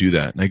companies don't do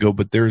that. And I go,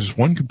 but there's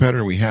one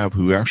competitor we have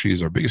who actually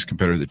is our biggest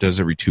competitor that does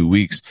every 2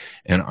 weeks.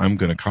 And I'm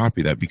going to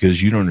copy that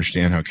because you don't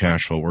understand how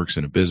cash flow works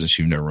in a business.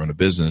 You've never run a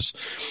business.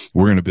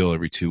 We're going to bill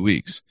every 2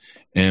 weeks.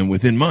 And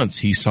within months,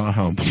 he saw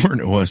how important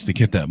it was to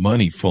get that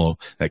money full,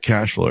 that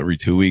cash flow every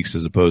 2 weeks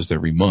as opposed to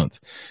every month.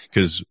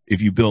 Because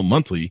if you bill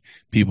monthly,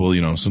 people,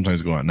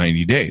 sometimes go out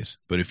 90 days.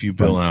 But if you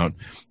bill out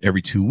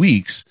every 2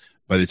 weeks,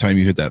 by the time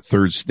you hit that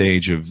third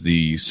stage of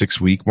the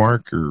 6-week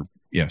mark,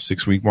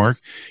 6-week mark,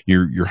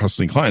 you're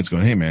hustling clients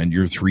going, hey man,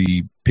 you're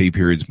 3 pay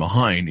periods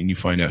behind, and you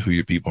find out who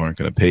your people aren't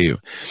going to pay you.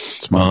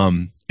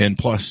 And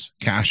plus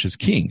cash is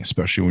king,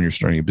 especially when you're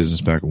starting a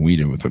business back when we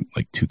did with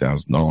like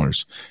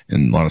 $2,000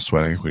 and a lot of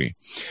sweat equity.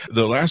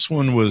 The last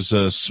one was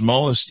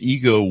smallest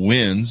ego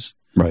wins.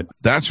 Right.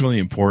 That's really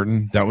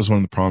important. That was one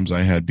of the problems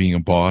I had being a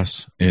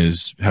boss,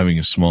 is having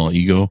a small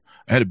ego.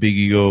 I had a big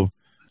ego.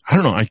 I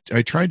don't know.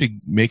 I tried to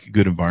make a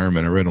good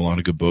environment. I read a lot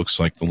of good books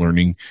like the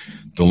Learning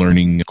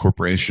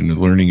Corporation, the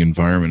Learning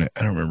Environment.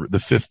 I don't remember. The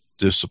Fifth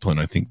Discipline,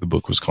 I think the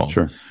book was called.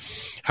 Sure.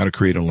 How to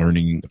Create a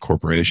Learning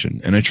Corporation.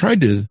 And I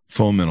tried to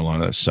foment a lot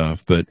of that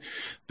stuff, but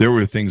there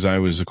were things I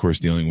was, of course,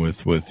 dealing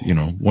with,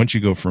 once you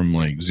go from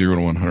like 0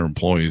 to 100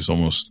 employees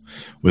almost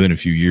within a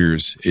few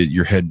years,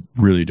 your head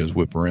really does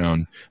whip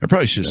around. I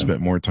probably should have spent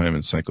more time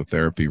in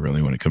psychotherapy,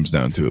 really, when it comes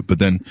down to it. But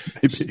then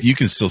you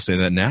can still say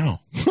that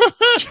now.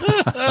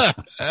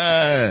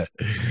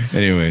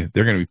 Anyway,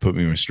 they're going to be putting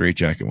me in a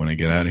straitjacket when I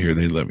get out of here.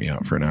 They let me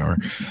out for an hour.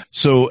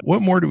 So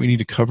what more do we need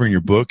to cover in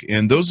your book?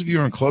 And those of you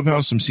who are on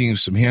Clubhouse, I'm seeing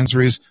some hands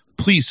raised.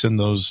 Please send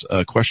those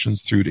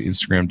questions through to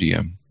Instagram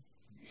DM.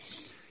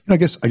 I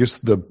guess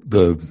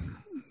the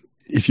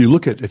if you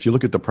look at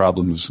the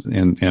problems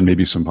and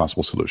maybe some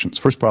possible solutions.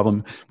 First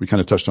problem, we kind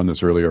of touched on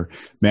this earlier.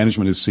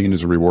 Management is seen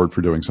as a reward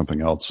for doing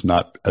something else,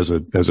 not as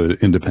an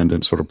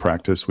independent sort of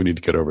practice. We need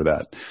to get over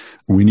that.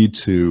 We need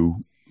to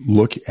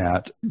look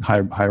at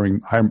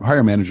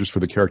hire managers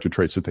for the character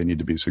traits that they need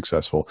to be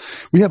successful.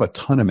 We have a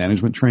ton of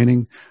management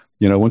training.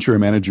 Once you're a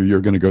manager, you're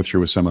going to go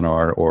through a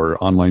seminar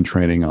or online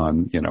training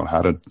on,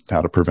 how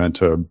to prevent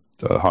a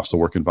hostile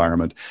work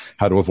environment,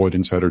 how to avoid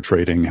insider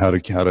trading, how to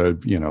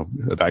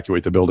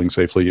evacuate the building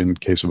safely in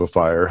case of a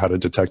fire, how to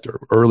detect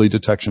early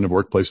detection of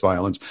workplace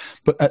violence.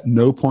 But at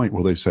no point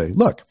will they say,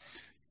 look,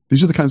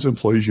 these are the kinds of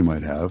employees you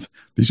might have.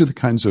 These are the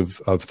kinds of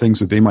things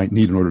that they might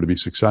need in order to be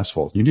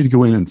successful. You need to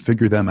go in and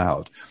figure them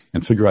out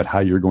and figure out how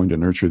you're going to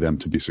nurture them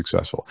to be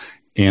successful.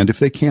 And if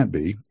they can't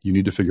be, you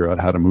need to figure out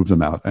how to move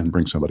them out and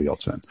bring somebody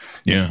else in.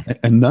 Yeah.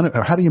 And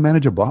how do you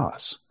manage a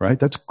boss, right?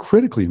 That's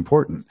critically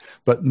important,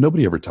 but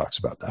nobody ever talks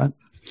about that.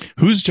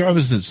 Whose job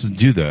is it to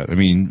do that? I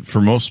mean,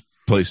 for most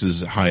places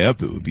high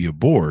up, it would be a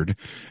board,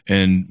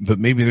 but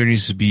maybe there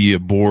needs to be a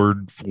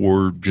board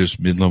for just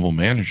mid-level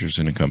managers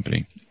in a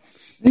company.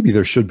 Maybe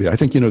there should be. I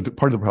think,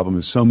 part of the problem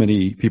is so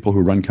many people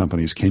who run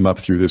companies came up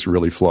through this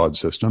really flawed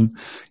system,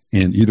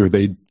 and either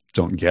they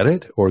don't get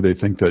it or they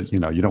think that, you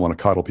don't want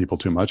to coddle people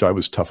too much. I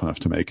was tough enough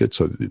to make it.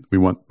 So we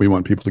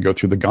want people to go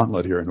through the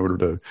gauntlet here in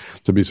order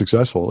to be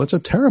successful. That's a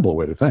terrible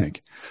way to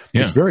think.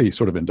 Yeah. It's very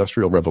sort of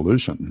industrial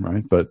revolution,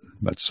 right? But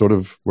that's sort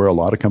of where a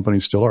lot of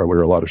companies still are,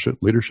 where a lot of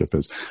leadership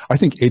is. I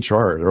think there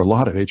are a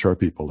lot of HR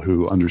people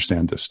who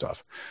understand this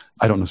stuff.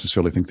 I don't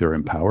necessarily think they're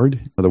empowered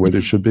the way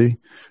they should be.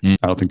 I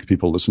don't think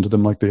people listen to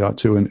them like they ought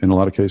to in a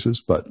lot of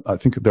cases, but I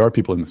think there are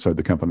people inside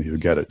the company who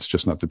get it. It's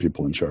just not the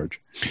people in charge.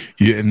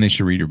 Yeah, and they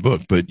should read your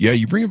book. But yeah,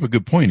 you bring up a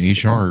good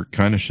point. HR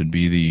kind of should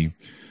be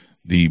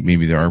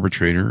maybe the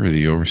arbitrator or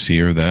the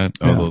overseer of that,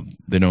 although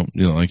they don't,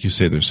 like you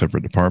say, they're a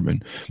separate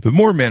department. But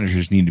more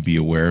managers need to be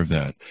aware of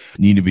that,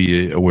 need to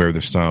be aware of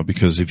their style,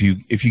 because if you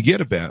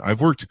get I've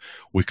worked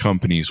with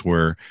companies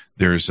where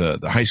there's the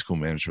high school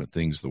management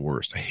thing's the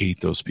worst. I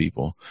hate those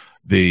people.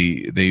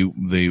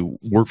 they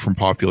work from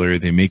popularity.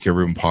 They make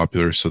everyone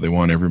popular, so they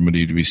want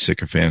everybody to be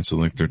sycophants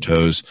and lick their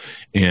toes,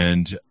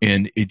 and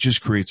it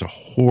just creates a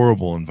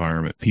horrible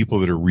environment. People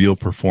that are real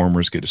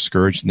performers get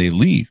discouraged and they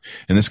leave,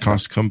 and this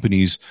costs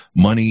companies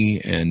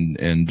money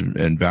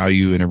and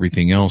value and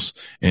everything else.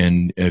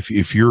 And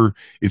if you're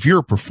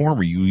a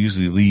performer, you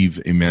usually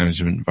leave a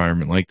management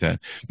environment like that,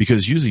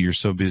 because usually you're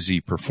so busy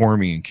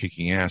performing and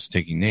kicking ass,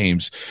 taking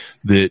names,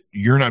 that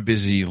you're not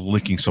busy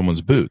licking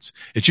someone's boots.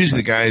 It's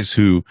usually the guys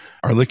who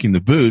are licking the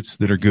boots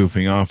that are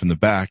goofing off in the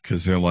back,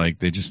 because they're like,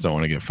 they just don't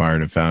want to get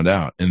fired and found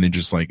out. And they're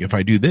just like, if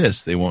I do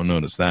this, they won't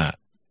notice that.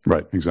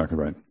 Right. Exactly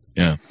right.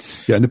 Yeah.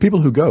 Yeah. And the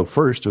people who go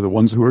first are the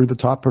ones who are the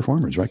top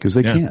performers, right? Because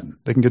they can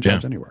get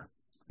jobs anywhere.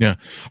 Yeah.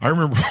 I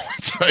remember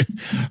one time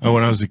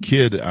when I was a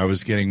kid, I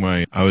was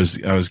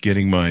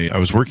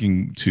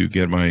working to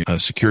get my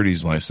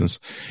securities license,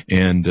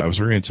 and I was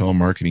working in a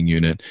telemarketing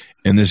unit,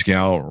 and this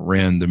gal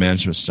ran the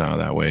management style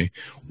that way.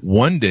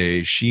 One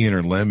day, she and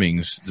her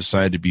lemmings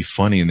decided to be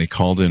funny, and they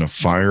called in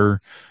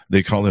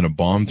a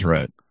bomb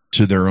threat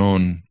to their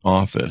own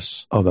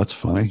office. Oh, that's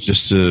funny.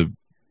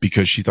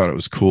 Because she thought it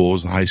was cool. It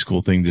was the high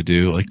school thing to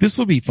do. Like, this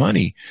will be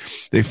funny.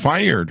 They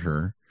fired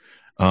her.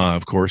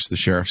 Of course, the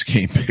sheriffs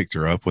came, picked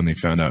her up when they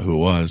found out who it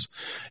was.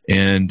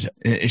 And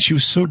she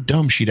was so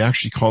dumb, she'd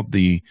actually called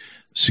the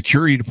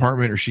security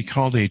department, or she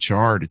called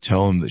HR to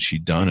tell them that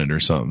she'd done it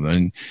or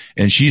something.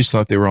 And she just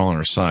thought they were all on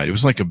her side. It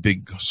was like a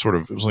big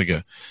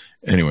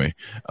anyway,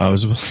 it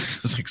was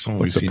like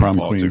someone we've seen in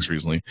politics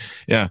recently.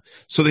 Yeah.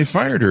 So they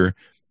fired her.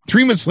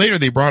 3 months later,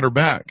 they brought her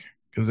back,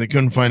 because they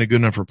couldn't find a good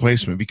enough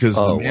replacement, because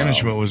the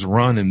management was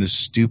run in this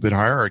stupid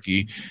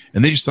hierarchy,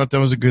 and they just thought that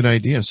was a good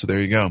idea. So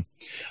there you go.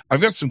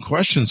 I've got some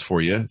questions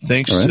for you.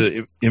 Thanks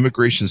to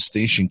Immigration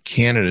Station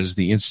Canada's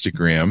the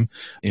Instagram,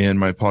 and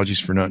my apologies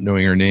for not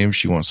knowing her name.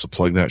 She wants to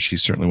plug that.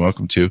 She's certainly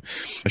welcome to.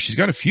 She's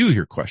got a few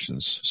here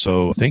questions,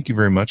 so thank you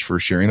very much for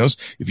sharing those.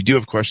 If you do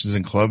have questions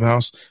in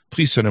Clubhouse,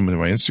 please send them to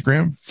my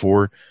Instagram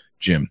for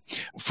Jim.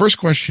 First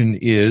question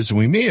is, and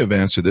we may have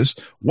answered this,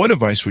 what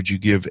advice would you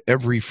give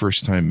every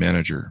first-time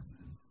manager?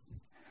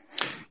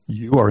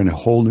 You are in a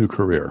whole new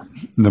career.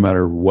 No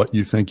matter what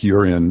you think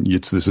you're in,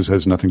 this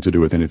has nothing to do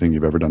with anything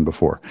you've ever done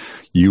before.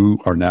 You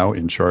are now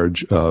in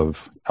charge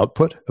of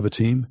output of a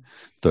team,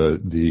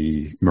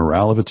 the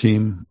morale of a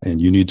team, and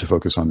you need to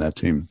focus on that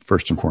team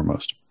first and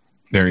foremost.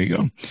 There you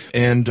go.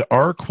 And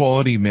are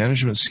quality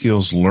management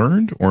skills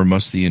learned, or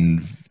must the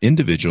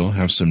individual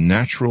have some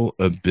natural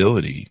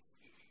ability?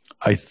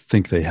 I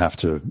think they have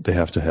to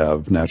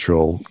have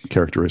natural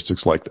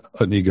characteristics like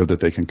an ego that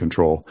they can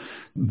control,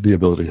 the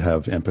ability to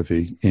have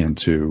empathy and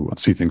to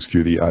see things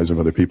through the eyes of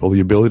other people,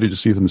 the ability to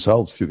see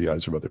themselves through the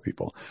eyes of other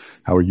people.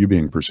 How are you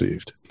being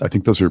perceived? I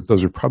think those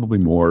are probably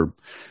more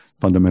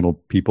fundamental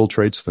people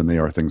traits than they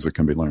are things that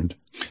can be learned.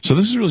 So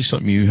this is really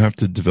something you have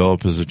to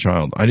develop as a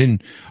child. I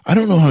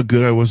don't know how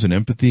good I was in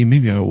empathy.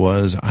 Maybe I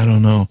was. I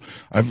don't know.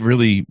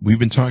 We've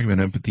been talking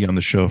about empathy on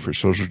the show for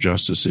social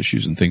justice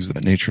issues and things of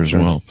that nature as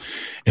well.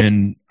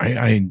 And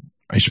I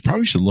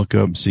probably should look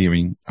up and see. I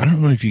mean, I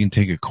don't know if you can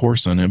take a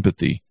course on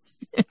empathy.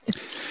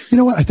 You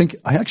know what?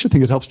 I actually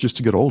think it helps just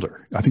to get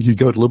older. I think you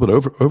go a little bit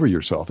over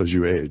yourself as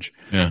you age.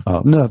 Yeah.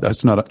 No,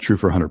 that's not true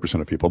for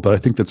 100% of people, but I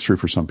think that's true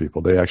for some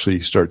people. They actually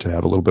start to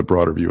have a little bit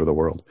broader view of the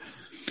world.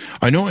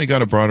 I know I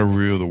got a broader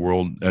view of the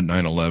world at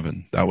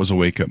 9/11. That was a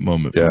wake-up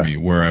moment for me,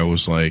 where I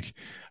was like,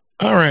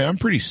 all right, I'm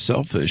pretty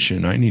selfish,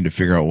 and I need to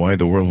figure out why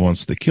the world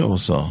wants to kill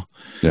us all.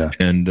 Yeah.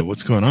 And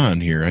what's going on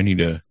here? I need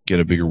to get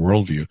a bigger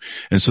worldview.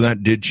 And so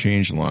that did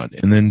change a lot.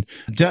 And then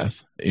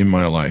death in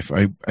my life.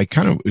 It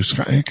was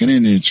kind of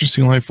an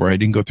interesting life where I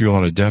didn't go through a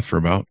lot of death for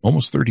about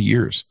almost 30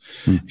 years.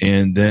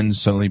 And then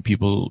suddenly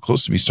people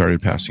close to me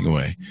started passing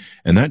away.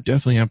 And that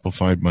definitely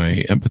amplified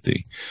my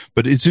empathy.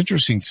 But it's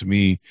interesting to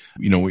me,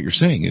 what you're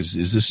saying is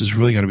this is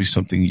really got to be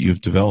something that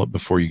you've developed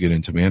before you get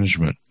into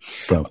management.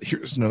 Well,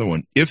 here's another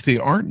one. If they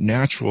aren't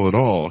natural at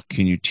all,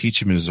 can you teach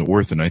them, and is it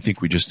worth it? And I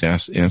think we just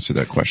answered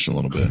that question a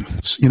little bit.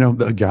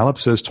 The Gallup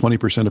says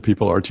 20% of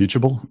people are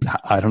teachable.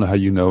 I don't know how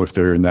you know if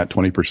they're in that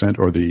 20%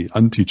 or the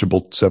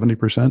unteachable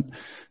 70%,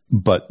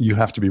 but you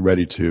have to be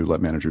ready to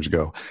let managers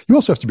go. You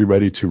also have to be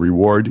ready to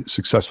reward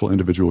successful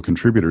individual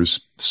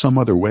contributors some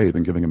other way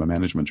than giving them a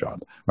management job,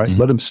 right? Mm-hmm.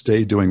 Let them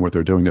stay doing what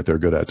they're doing that they're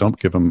good at. Don't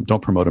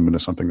promote them into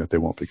something that they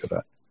won't be good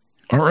at.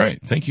 All right.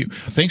 Thank you.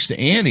 Thanks to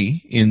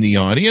Annie in the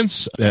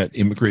audience at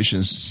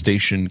Immigration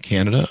Station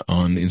Canada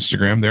on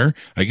Instagram there.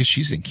 I guess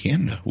she's in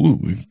Canada.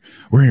 Ooh,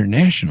 we're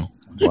international.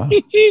 Wow.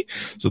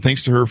 So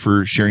thanks to her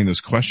for sharing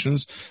those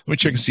questions. Let me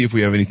check and see if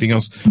we have anything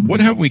else. What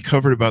have we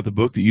covered about the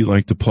book that you'd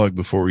like to plug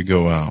before we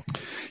go out?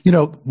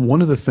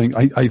 One of the things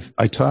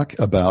I talk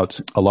about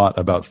a lot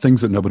about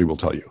things that nobody will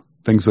tell you,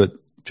 things that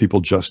people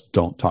just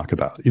don't talk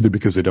about, either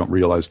because they don't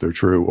realize they're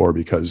true or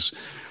because,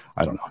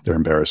 I don't know, they're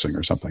embarrassing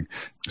or something.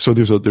 So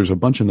there's a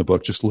bunch in the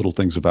book, just little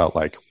things about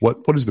like what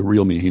is the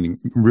real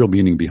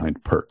meaning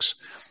behind perks,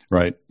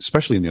 right?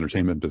 Especially in the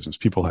entertainment business,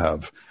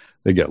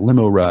 they get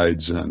limo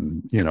rides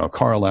and,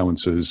 car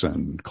allowances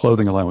and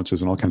clothing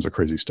allowances and all kinds of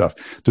crazy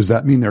stuff. Does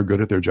that mean they're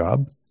good at their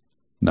job?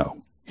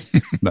 No.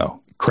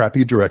 No.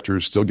 Crappy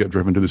directors still get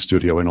driven to the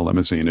studio in a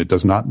limousine. It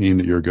does not mean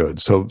that you're good.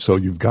 So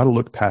you've got to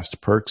look past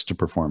perks to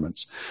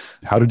performance.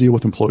 How to deal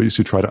with employees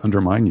who try to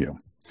undermine you.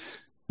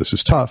 This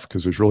is tough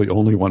because there's really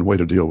only one way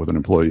to deal with an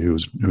employee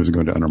who's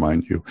going to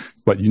undermine you.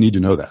 But you need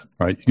to know that,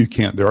 right? You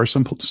can't. There are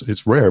some.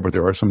 It's rare, but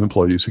there are some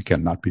employees who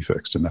cannot be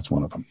fixed, and that's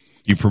one of them.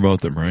 You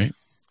promote them, right?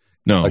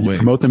 No, you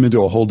promote them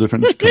into a whole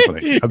different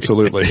company.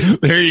 Absolutely.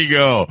 There you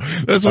go.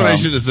 That's what I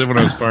should have said when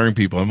I was firing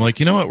people. I'm like,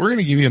 you know what? We're going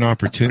to give you an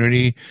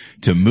opportunity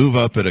to move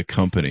up at a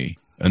company,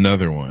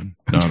 another one,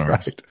 not ours.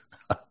 Right.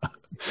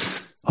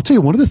 I'll tell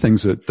you, one of the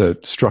things that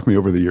struck me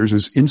over the years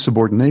is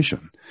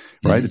insubordination,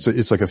 right? Mm-hmm.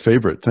 It's like a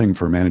favorite thing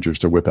for managers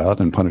to whip out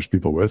and punish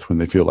people with when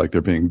they feel like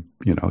they're being,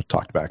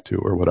 talked back to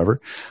or whatever.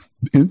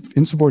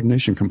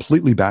 Insubordination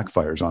completely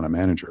backfires on a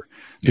manager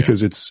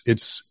because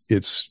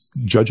it's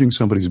judging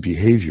somebody's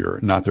behavior,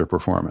 not their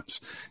performance.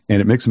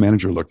 And it makes a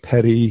manager look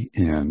petty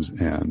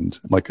and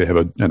like they have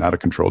an out of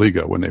control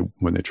ego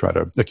when they try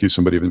to accuse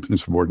somebody of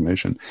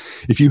insubordination.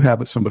 If you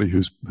have somebody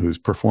who's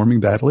performing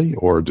badly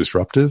or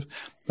disruptive,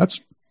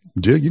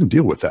 you can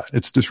deal with that.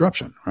 It's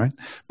disruption, right?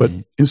 But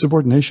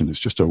insubordination is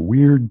just a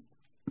weird.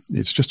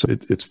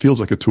 It feels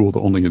like a tool that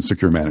only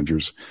insecure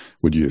managers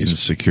would use.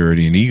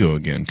 Insecurity and ego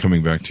again,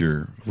 coming back to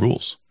your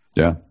rules.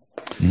 Yeah.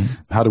 Mm-hmm.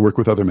 How to work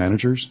with other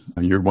managers.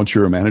 Once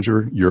you're a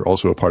manager, you're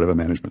also a part of a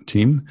management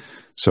team.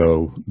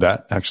 So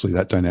that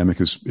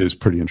dynamic is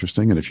pretty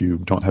interesting. And if you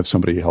don't have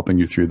somebody helping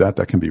you through that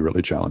can be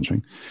really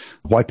challenging.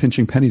 Why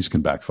pinching pennies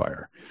can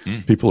backfire.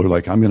 People are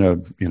like, we're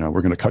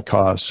going to cut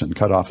costs and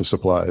cut office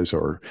supplies,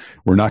 or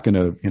we're not going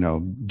to,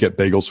 get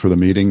bagels for the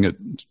meeting at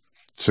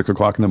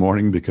 6:00 in the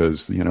morning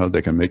because,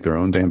 they can make their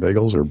own damn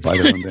bagels or buy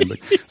their own damn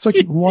bagels. It's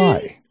like,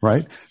 why,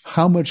 right?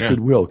 How much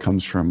goodwill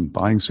comes from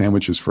buying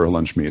sandwiches for a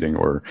lunch meeting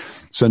or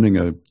sending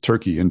a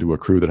turkey into a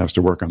crew that has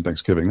to work on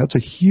Thanksgiving? That's a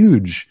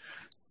huge,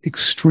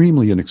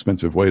 extremely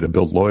inexpensive way to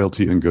build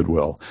loyalty and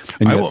goodwill.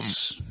 And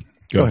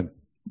go ahead.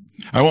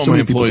 I want my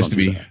employees to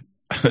be...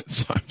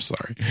 I'm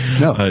sorry.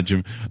 No.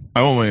 Jim,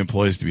 I want my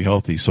employees to be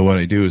healthy. So what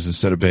I do is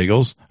instead of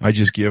bagels, I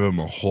just give them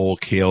a whole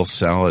kale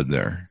salad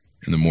there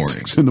in the morning.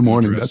 6 in the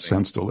morning. That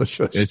sounds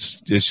delicious.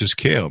 It's just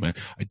kale, man.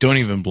 I don't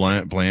even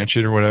blanch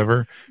it or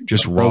whatever.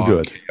 Just raw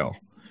kale.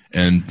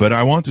 But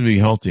I want them to be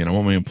healthy, and I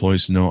want my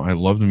employees to know I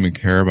love them and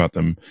care about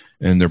them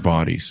and their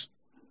bodies.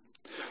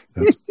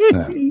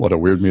 What a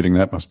weird meeting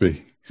that must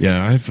be.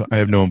 Yeah, I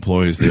have no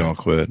employees. They all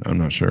quit. I'm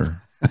not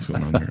sure what's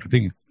going on there. I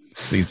think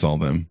it's all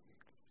them.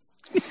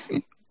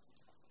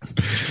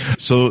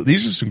 So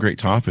these are some great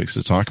topics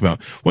to talk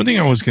about. One thing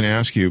I was going to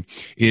ask you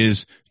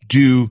is,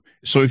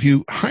 if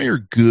you hire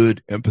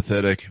good,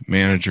 empathetic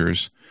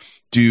managers,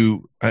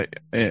 I'm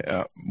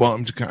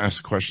just going to ask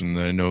a question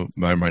that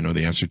I might know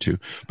the answer to,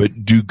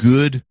 but do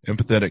good,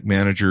 empathetic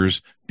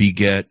managers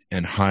beget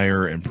and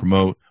hire and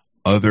promote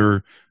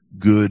other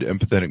good,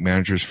 empathetic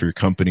managers for your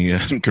company?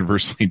 And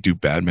conversely, do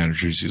bad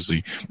managers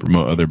usually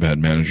promote other bad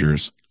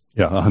managers?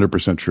 Yeah,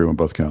 100% true on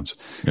both counts.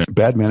 Yeah.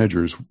 Bad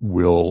managers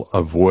will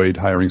avoid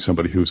hiring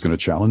somebody who's going to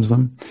challenge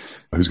them,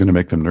 who's going to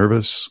make them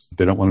nervous.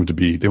 They want them to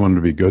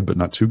be good, but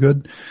not too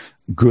good.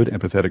 Good,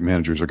 empathetic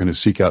managers are going to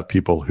seek out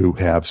people who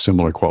have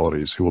similar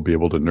qualities, who will be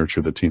able to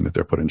nurture the team that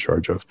they're put in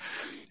charge of.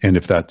 And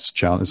if that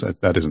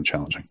isn't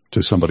challenging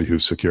to somebody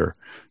who's secure,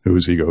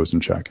 whose ego is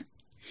in check.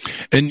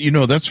 And,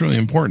 that's really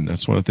important.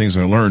 That's one of the things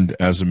I learned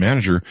as a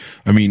manager.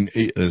 I mean,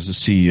 as a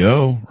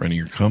CEO running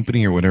your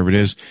company or whatever it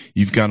is,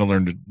 you've got to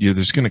learn to,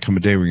 there's going to come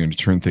a day where you're going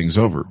to turn things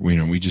over.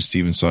 We just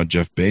even saw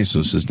Jeff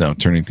Bezos is now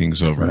turning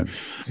things over. Right.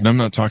 And I'm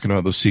not talking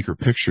about those secret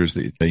pictures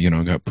that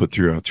got put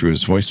through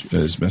his voice,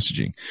 his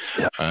messaging.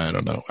 Yeah. I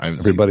don't know.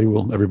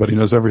 Everybody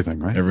knows everything,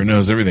 right? Everyone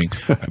knows everything.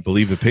 I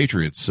believe the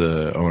Patriots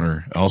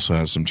owner also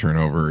has some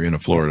turnover in a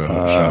Florida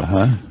shop.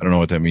 I don't know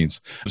what that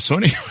means. So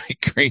anyway,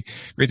 great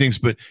things.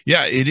 But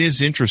yeah, it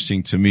is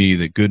interesting to me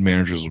that good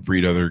managers will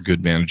breed other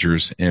good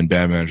managers, and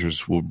bad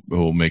managers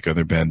will make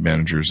other bad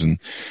managers.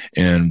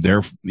 And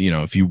they're,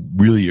 if you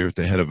really are at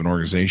the head of an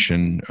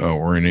organization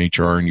or in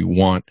HR and you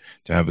want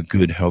to have a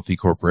good, healthy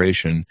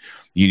corporation,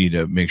 you need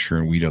to make sure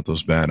and weed out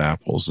those bad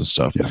apples and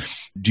stuff.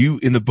 Yeah.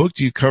 In the book,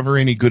 do you cover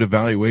any good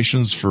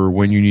evaluations for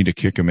when you need to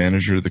kick a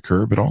manager to the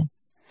curb at all?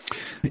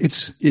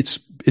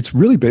 It's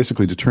really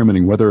basically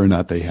determining whether or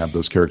not they have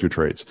those character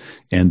traits,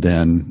 and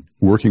then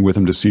working with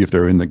them to see if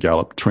they're in the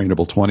Gallup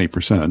trainable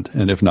 20%.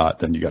 And if not,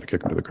 then you got to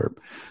kick them to the curb.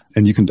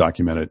 And you can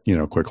document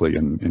it, quickly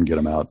and get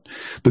them out.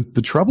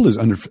 The trouble is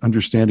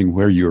understanding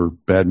where your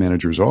bad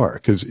managers are.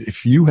 Because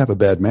if you have a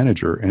bad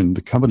manager and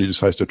the company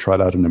decides to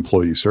trot out an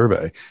employee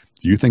survey,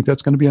 do you think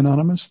that's going to be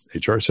anonymous?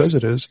 HR says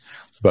it is.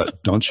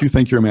 But don't you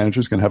think your manager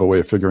is going to have a way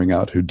of figuring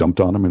out who dumped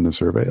on them in the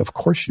survey? Of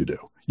course you do.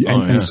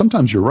 And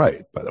sometimes you're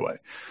right, by the way.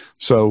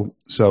 So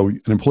an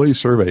employee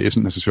survey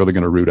isn't necessarily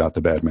going to root out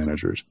the bad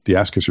managers. The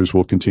ass-kissers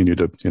will continue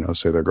to,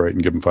 say they're great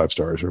and give them 5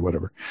 stars or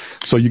whatever.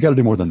 So you got to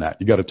do more than that.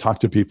 You got to talk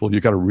to people. You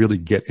got to really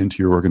get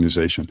into your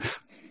organization.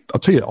 I'll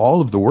tell you,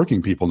 all of the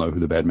working people know who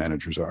the bad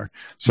managers are.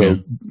 So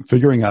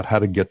figuring out how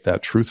to get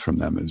that truth from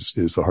them is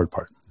the hard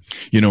part.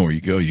 You know where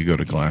you go? You go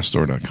to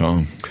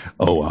glassdoor.com.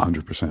 Oh,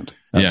 100%.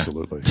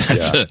 Absolutely.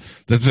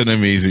 That's an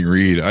amazing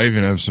read. I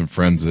even have some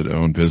friends that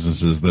own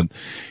businesses that,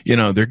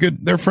 they're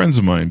good. They're friends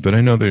of mine, but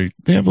I know they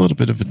have a little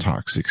bit of a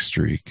toxic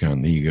streak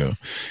on the ego.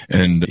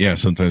 And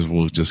sometimes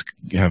we'll just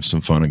have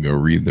some fun and go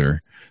read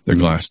their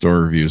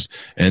Glassdoor reviews.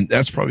 And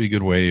that's probably a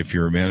good way if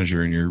you're a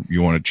manager and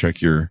you want to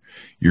check your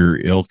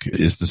ilk,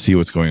 is to see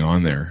what's going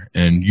on there.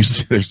 And you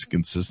see there's a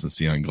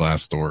consistency on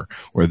Glassdoor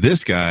where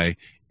this guy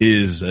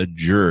is a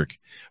jerk,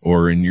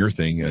 or in your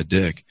thing, a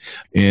dick.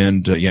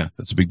 And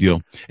that's a big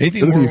deal.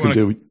 Anything the other more thing you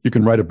can do, you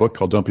can write a book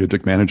called Don't Be a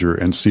Dick Manager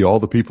and see all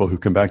the people who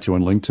come back to you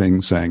on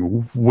LinkedIn saying,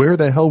 where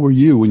the hell were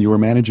you when you were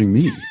managing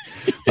me?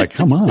 Like,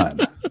 come on.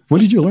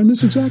 When did you learn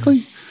this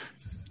exactly?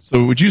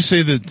 So would you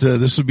say that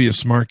this would be a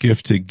smart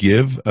gift to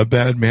give a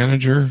bad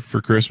manager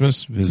for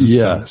Christmas?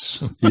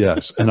 Yes.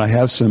 And I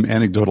have some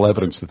anecdotal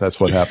evidence that that's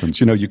what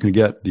happens. You can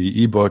get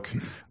the ebook,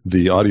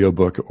 the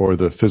audiobook, or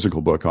the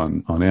physical book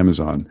on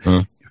Amazon.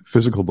 Huh?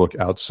 Physical book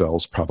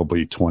outsells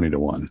probably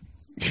 20-1.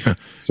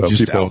 So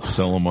just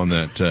outsell them on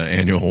that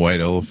annual white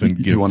elephant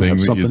gift. You want to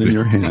have something in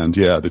your hand,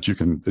 that you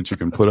can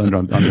put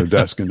on your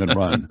desk and then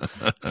run.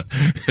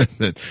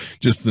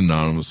 Just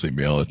anonymously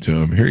mail it to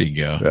them. Here you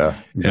go.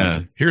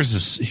 Yeah.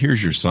 Here's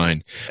your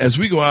sign. As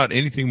we go out,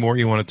 anything more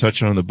you want to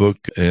touch on the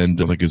book? And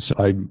like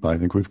I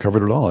think we've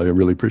covered it all. I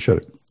really appreciate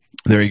it.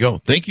 There you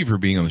go. Thank you for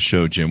being on the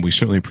show, Jim. We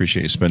certainly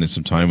appreciate you spending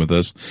some time with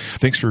us.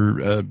 Thanks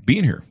for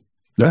being here.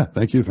 Yeah,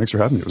 thank you. Thanks for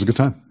having me. It was a good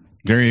time.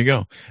 There you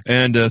go.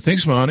 And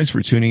thanks, my audience,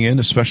 for tuning in,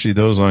 especially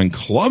those on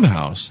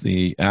Clubhouse,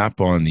 the app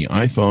on the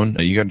iPhone.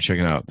 You got to check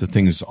it out. The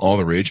thing is all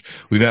the rage.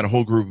 We've had a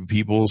whole group of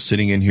people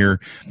sitting in here.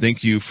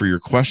 Thank you for your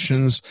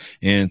questions,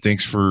 and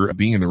thanks for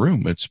being in the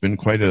room. It's been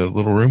quite a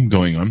little room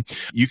going on.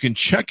 You can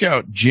check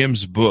out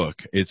Jim's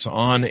book. It's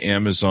on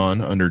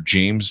Amazon under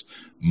James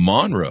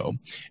Monroe.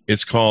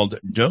 It's called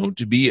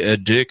Don't Be a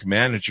Dick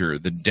Manager,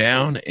 the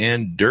Down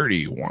and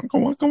Dirty Waka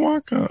Waka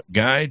Waka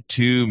Guide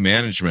to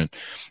Management.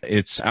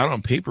 It's out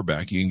on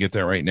paperback. You can get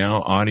that right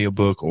now,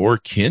 audiobook or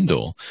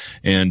Kindle.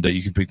 And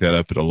you can pick that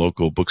up at a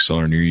local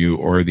bookseller near you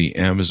or the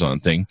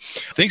Amazon thing.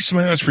 Thanks so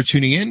much for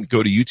tuning in.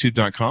 Go to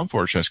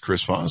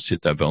youtube.com/Chris Voss.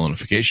 Hit that bell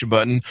notification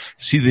button.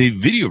 See the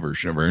video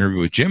version of our interview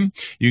with Jim.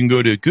 You can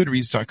go to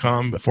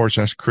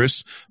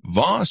goodreads.com/Chris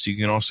Voss. You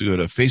can also go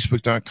to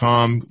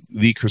facebook.com,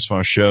 The Chris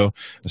Voss Show.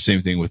 The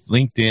same thing with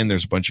LinkedIn.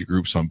 There's a bunch of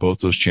groups on both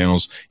those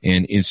channels,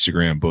 and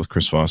Instagram, both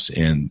Chris Voss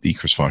and The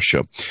Chris Voss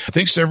Show.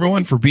 Thanks to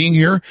everyone for being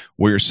here.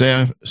 Wear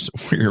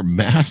your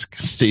mask,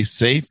 stay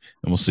safe,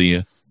 and we'll see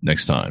you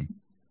next time.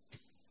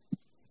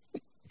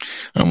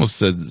 I almost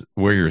said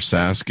wear your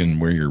sask and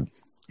wear your